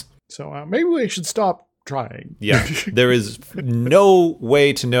is. So maybe we should stop trying. Yeah, there is no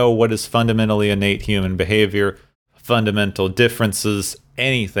way to know what is fundamentally innate human behavior, fundamental differences,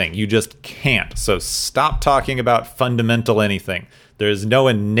 anything. You just can't. So stop talking about fundamental anything. There is no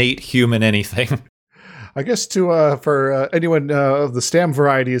innate human anything. I guess for anyone of the STAM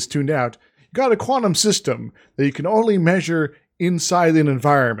variety is tuned out, you got a quantum system that you can only measure inside an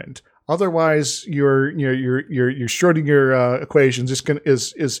environment. Otherwise, your Schrodinger equation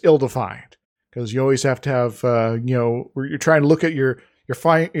is ill-defined, because you always have to have you're trying to look at your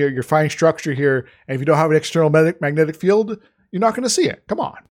fine structure here, and if you don't have an external magnetic field, you're not going to see it. Come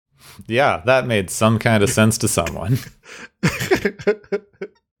on. Yeah, that made some kind of sense to someone.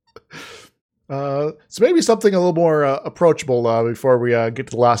 So maybe something a little more approachable before we get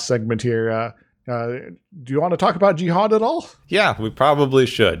to the last segment here. Do you want to talk about Jihad at all? Yeah, we probably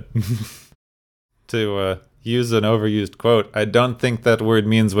should. To use an overused quote, I don't think that word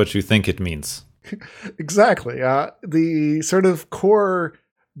means what you think it means. Exactly. The sort of core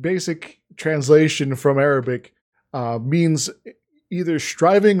basic translation from Arabic means either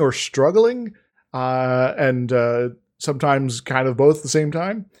striving or struggling, and sometimes kind of both at the same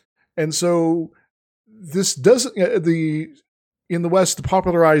time. And so this doesn't, in the West, the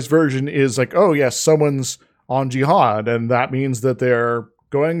popularized version is like, oh yes, someone's on jihad, and that means that they're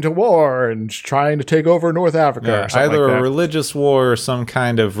going to war and trying to take over North Africa. Yeah, or something either like a that. religious war or some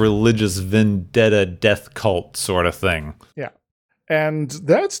kind of religious vendetta death cult sort of thing. Yeah. And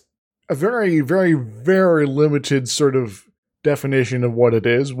that's a very, very, very limited sort of definition of what it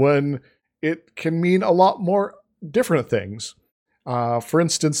is, when it can mean a lot more different things. For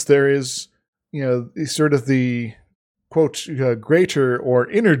instance, there is, sort of the, quote, greater or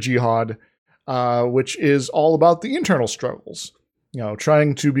inner jihad, which is all about the internal struggles.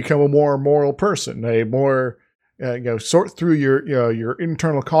 Trying to become a more moral person, a more, sort through your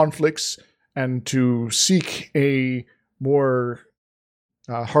internal conflicts and to seek a more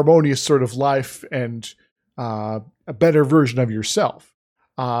harmonious sort of life and a better version of yourself.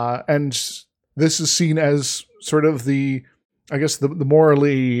 And this is seen as sort of the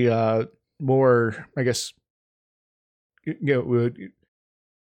morally more, I guess, maybe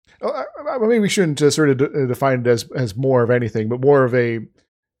we shouldn't sort of define it as more of anything, but more of a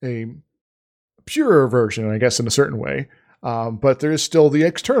purer version, I guess, in a certain way. But there is still the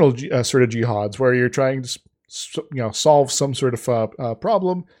external sort of jihads where you're trying to solve some sort of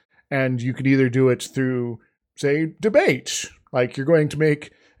problem, and you can either do it through, say, debate, like you're going to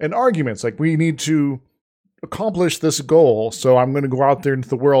make an argument. It's like, we need to accomplish this goal, so I'm going to go out there into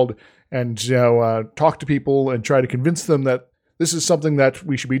the world and talk to people and try to convince them that this is something that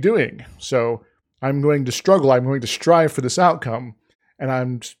we should be doing. So I'm going to struggle. I'm going to strive for this outcome,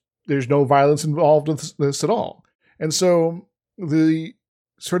 and there's no violence involved with this at all. And so the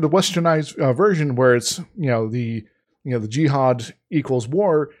sort of westernized version where it's the jihad equals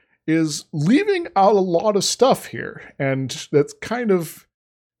war is leaving out a lot of stuff here, and that's kind of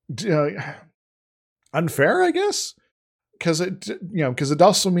unfair, I guess, because it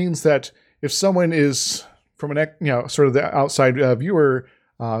also means that if someone is from an sort of the outside viewer,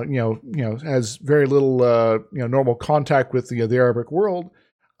 has very little normal contact with the Arabic world,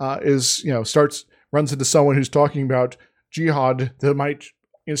 runs into someone who's talking about jihad, that might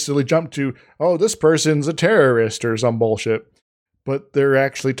instantly jump to, oh, this person's a terrorist or some bullshit. But they're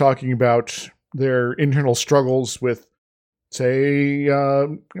actually talking about their internal struggles with, say,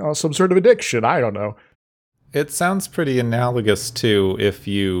 some sort of addiction. I don't know. It sounds pretty analogous to if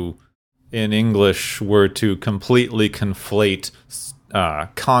you, in English, were to completely conflate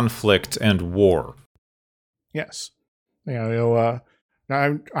conflict and war. Yes. I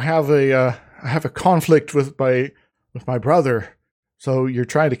have a conflict with my brother. So you're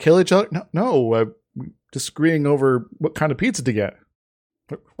trying to kill each other? No, disagreeing over what kind of pizza to get.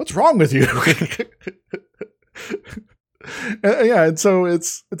 What's wrong with you? And so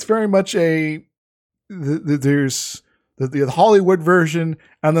it's very much there's the Hollywood version,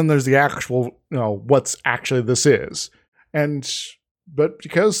 and then there's the actual what's actually this is, but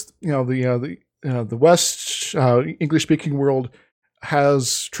because the West English speaking world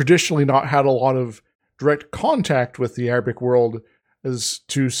has traditionally not had a lot of direct contact with the Arabic world, is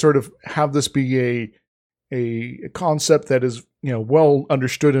to sort of have this be a concept that is well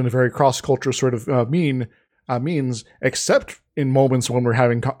understood in a very cross-cultural sort of means, except in moments when we're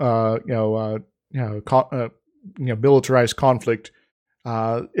having militarized conflict.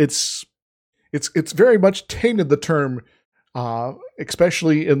 It's very much tainted the term,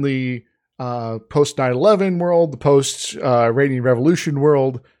 especially in the post 9/11 world, the post Iranian Revolution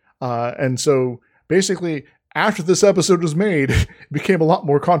world, and so basically, after this episode was made, it became a lot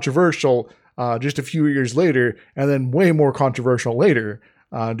more controversial just a few years later, and then way more controversial later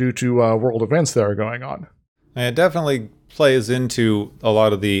due to world events that are going on. And it definitely plays into a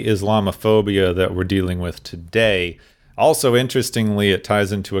lot of the Islamophobia that we're dealing with today. Also, interestingly, it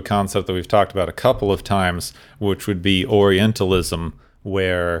ties into a concept that we've talked about a couple of times, which would be Orientalism,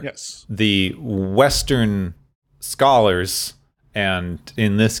 where the Western scholars, and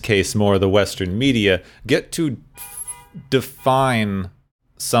in this case more the Western media, get to define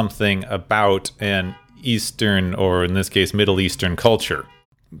something about an Eastern, or in this case Middle Eastern culture,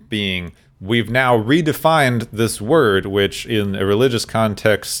 being, we've now redefined this word, which in a religious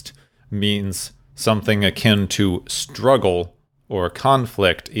context means something akin to struggle or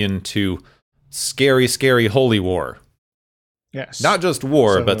conflict, into scary, scary holy war. Yes. Not just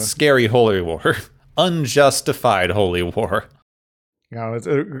war, but scary holy war. Unjustified holy war.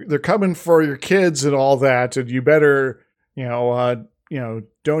 They're coming for your kids and all that, and you better,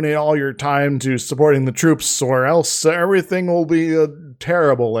 donate all your time to supporting the troops, or else everything will be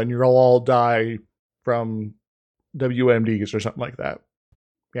terrible, and you'll all die from WMDs or something like that.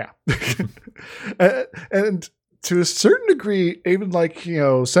 Yeah, and to a certain degree, even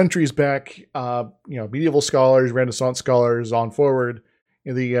centuries back, medieval scholars, Renaissance scholars on forward,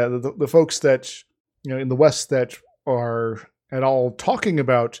 the folks that in the West that are at all talking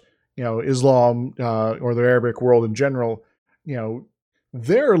about Islam or the Arabic world in general,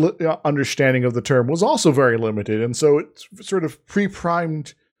 their understanding of the term was also very limited, and so it sort of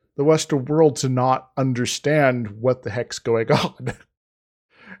pre-primed the Western world to not understand what the heck's going on.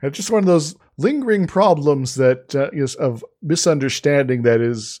 It's just one of those lingering problems that is of misunderstanding that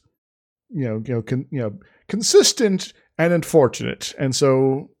is, consistent and unfortunate. And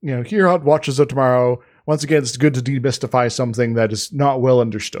so, here on Watches of Tomorrow, once again, it's good to demystify something that is not well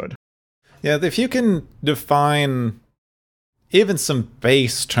understood. Yeah, if you can define even some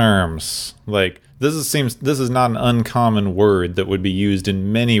base terms, like this is not an uncommon word that would be used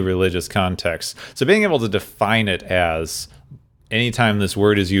in many religious contexts. So being able to define it as, anytime this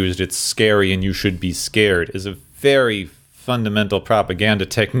word is used, it's scary and you should be scared, is a very fundamental propaganda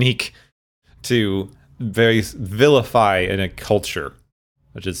technique to very vilify in a culture,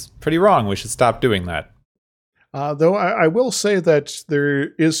 which is pretty wrong. We should stop doing that. Though I will say that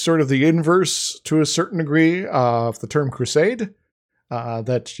there is sort of the inverse to a certain degree of the term crusade,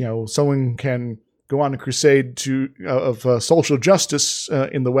 that someone can go on a crusade of social justice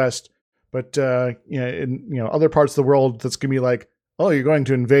in the West. But in other parts of the world, that's gonna be like, oh, you're going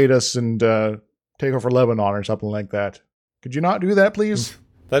to invade us and take over Lebanon or something like that. Could you not do that, please?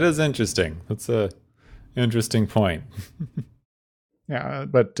 That is interesting. That's a interesting point. Yeah,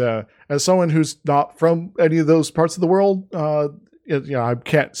 but as someone who's not from any of those parts of the world, I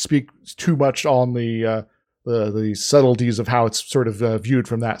can't speak too much on the the subtleties of how it's sort of viewed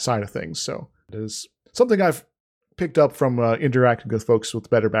from that side of things. So it is something I've picked up from interacting with folks with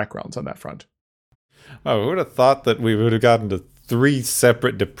better backgrounds on that front. Oh, who would have thought that we would have gotten to 3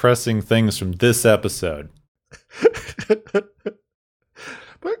 separate depressing things from this episode?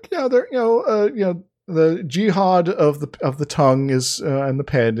 But the jihad of the tongue is and the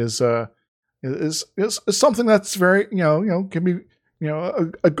pen is something that's very can be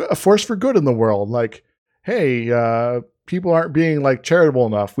a force for good in the world. Like, hey, people aren't being like charitable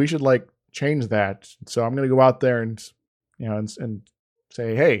enough. We should like change that. So I'm going to go out there and and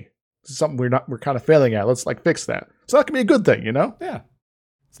say, hey, this is something we're kind of failing at. Let's like fix that. So that can be a good thing, Yeah,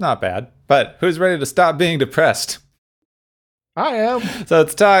 it's not bad. But who's ready to stop being depressed? I am. So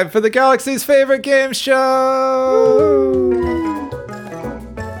it's time for the Galaxy's favorite game show. Woo!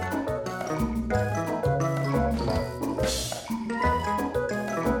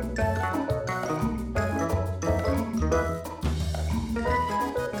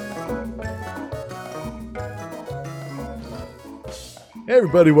 Hey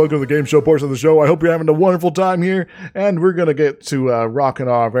everybody, welcome to the game show portion of the show. I hope you're having a wonderful time here, and we're going to get to rocking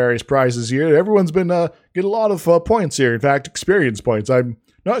our various prizes here. Everyone's been getting a lot of points here, in fact, experience points. I'm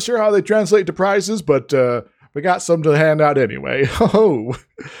not sure how they translate to prizes, but we got some to hand out anyway.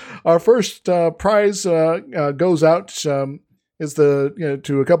 Our first prize goes out is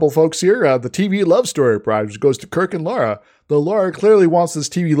to a couple folks here, the TV Love Story prize, which goes to Kirk and Laura. Though Laura clearly wants this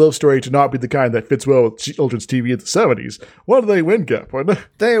TV love story to not be the kind that fits well with children's TV in the 70s. What do they win, Captain?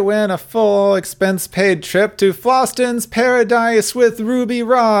 They win a full expense-paid trip to Floston's Paradise with Ruby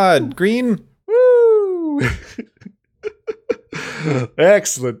Rod. Green? Woo!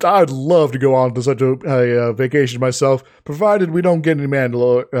 Excellent. I'd love to go on to such a vacation myself, provided we don't get any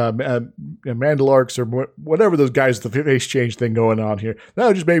Mandalarks or whatever those guys with the face change thing going on here. That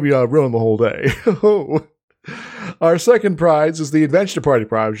would just maybe ruin the whole day. Our second prize is the Adventure Party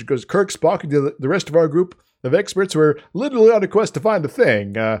prize, which goes Kirk, Spock, and the rest of our group of experts who are literally on a quest to find a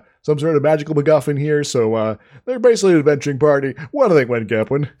thing. Some sort of magical MacGuffin here, so they're basically an adventuring party. What do they win,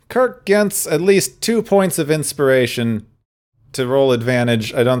 Kaplan? Kirk gets at least 2 points of inspiration to roll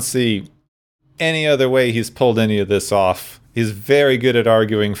advantage. I don't see any other way he's pulled any of this off. He's very good at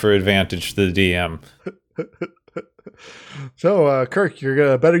arguing for advantage to the DM. So, Kirk, you're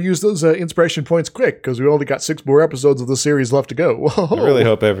going to better use those inspiration points quick, because we only got 6 more episodes of the series left to go. Whoa. I really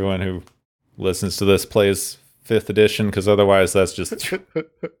hope everyone who listens to this plays 5th edition, because otherwise that's just...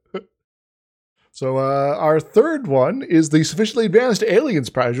 So, our third one is the Sufficiently Advanced Aliens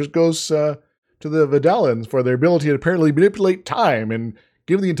prize, which goes to the Vidalans for their ability to apparently manipulate time, and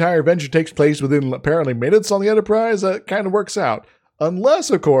given the entire adventure takes place within apparently minutes on the Enterprise, that kind of works out.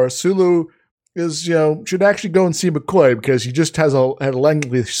 Unless, of course, Sulu is, should actually go and see McCoy because he just had a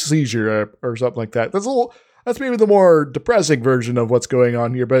lengthy seizure or something like that. That's maybe the more depressing version of what's going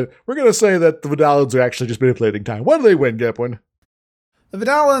on here, but we're going to say that the Vidalans are actually just manipulating time. What do they win, Gipwin? The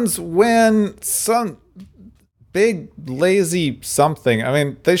Vidalans win some big, lazy something. I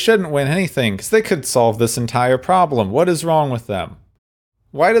mean, they shouldn't win anything because they could solve this entire problem. What is wrong with them?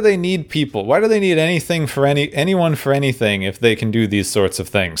 Why do they need people? Why do they need anything for anyone for anything if they can do these sorts of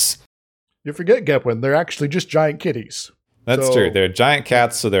things? You forget, Gepwin, they're actually just giant kitties. That's true. They're giant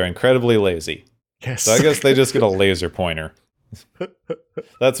cats, so they're incredibly lazy. Yes. So I guess they just get a laser pointer.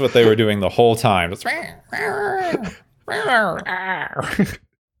 That's what they were doing the whole time.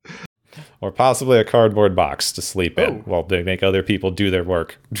 Or possibly a cardboard box to sleep in while they make other people do their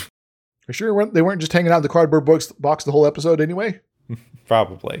work. You sure they weren't just hanging out in the cardboard box the whole episode anyway?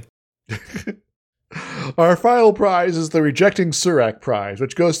 Probably. Our final prize is the Rejecting Surak prize,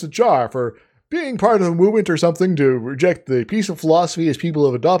 which goes to Jar for being part of a movement or something to reject the piece of philosophy his people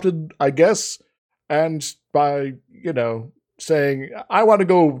have adopted, I guess, and by, saying, I want to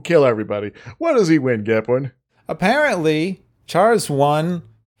go kill everybody. What does he win, Gepwin? Apparently, Char's won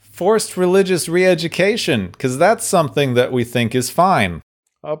forced religious re-education, because that's something that we think is fine.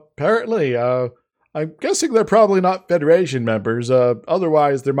 Apparently, I'm guessing they're probably not Federation members.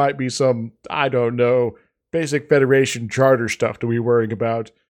 Otherwise, there might be some, I don't know, basic Federation charter stuff to be worrying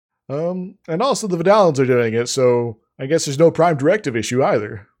about. And also the Vidalans are doing it, so I guess there's no Prime Directive issue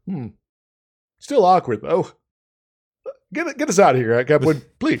either. Still awkward, though. Get us out of here, Captain,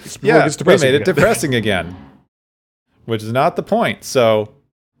 please. Yeah, we made it depressing again. Which is not the point, so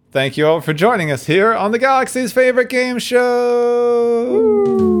thank you all for joining us here on the Galaxy's favorite game show!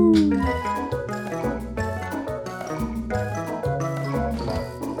 Woo!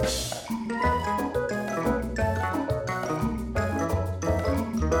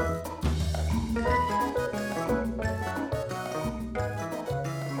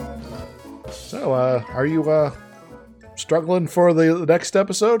 So, our are you struggling for the next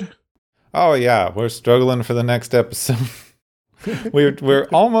episode? Oh yeah, we're struggling for the next episode. we're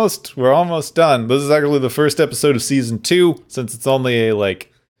almost done. This is actually the first episode of season 2, since it's only a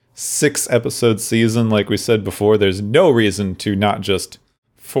 6 episode season. Like we said before, there's no reason to not just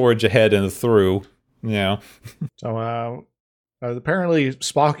forge ahead and through. So apparently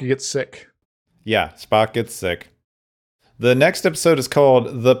Spock gets sick. Yeah, Spock gets sick. The next episode is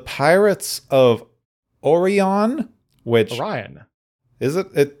called The Pirates of Orion, which Orion. Is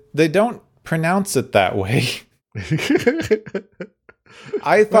it? They don't pronounce it that way.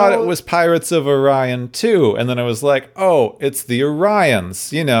 I thought it was Pirates of Orion too, and then I was like, oh, it's the Orions,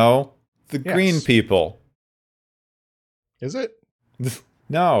 the green people. Is it?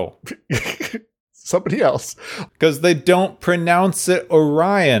 No. Somebody else. Because they don't pronounce it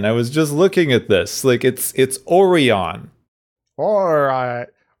Orion. I was just looking at this. It's Orion. Or,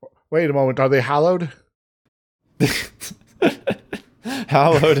 wait a moment, are they hallowed?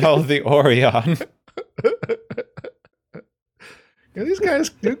 Hallowed all the Orion. Yeah, these guys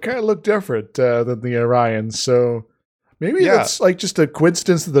do kind of look different than the Orions, so maybe it's just a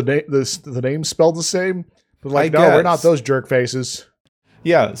coincidence that the name spelled the same. But we're not those jerk faces.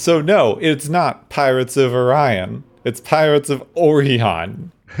 Yeah, so no, it's not Pirates of Orion. It's Pirates of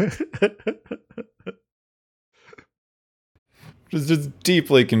Orion. It's just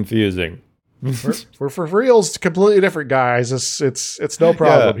deeply confusing. We're for reals, completely different guys. It's no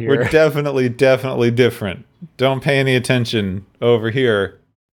problem here. We're definitely different. Don't pay any attention over here.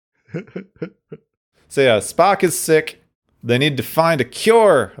 So yeah, Spock is sick. They need to find a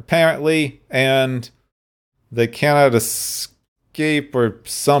cure, apparently, and they cannot escape or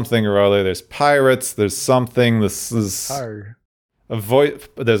something or other. There's pirates. There's something. This is a voice.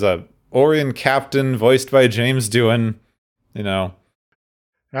 There's a Orion captain voiced by James Doohan.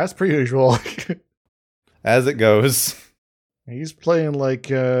 That's pretty usual. As it goes. He's playing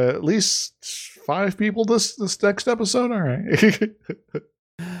at least 5 people this next episode. All right.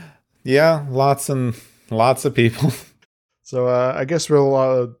 Yeah, lots and lots of people. So I guess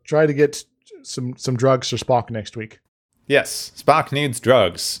we'll try to get some drugs for Spock next week. Yes, Spock needs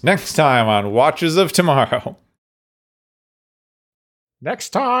drugs. Next time on Watchers of Tomorrow.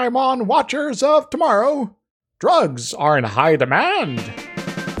 Next time on Watchers of Tomorrow, drugs are in high demand.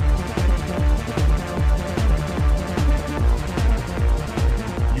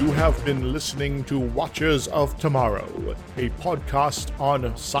 You have been listening to Watchers of Tomorrow, a podcast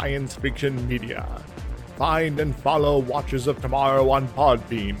on science fiction media. Find and follow Watchers of Tomorrow on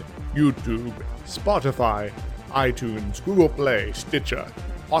Podbean, YouTube, Spotify, iTunes, Google Play, Stitcher,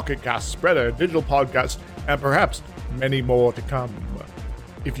 Pocket Cast, Spreader, Digital Podcast, and perhaps many more to come.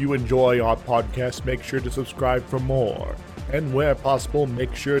 If you enjoy our podcast, make sure to subscribe for more. And where possible,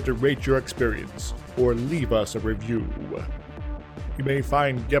 make sure to rate your experience or leave us a review. You may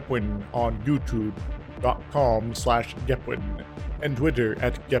find Gepwin on youtube.com/Gepwin and Twitter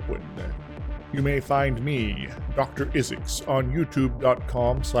 @Gepwin. You may find me, Dr. Isix, on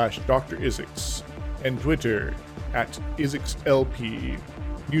youtube.com/Dr. Isix and Twitter @IsixLP.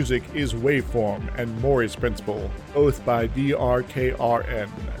 Music is Waveform and Maury's Principle, both by DRKRN.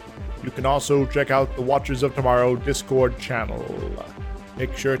 You can also check out the Watchers of Tomorrow Discord channel.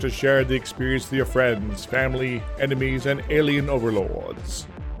 Make sure to share the experience with your friends, family, enemies, and alien overlords.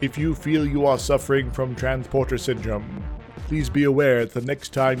 If you feel you are suffering from transporter syndrome, please be aware that the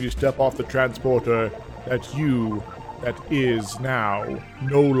next time you step off the transporter, that you, that is now,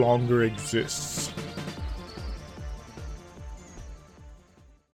 no longer exists.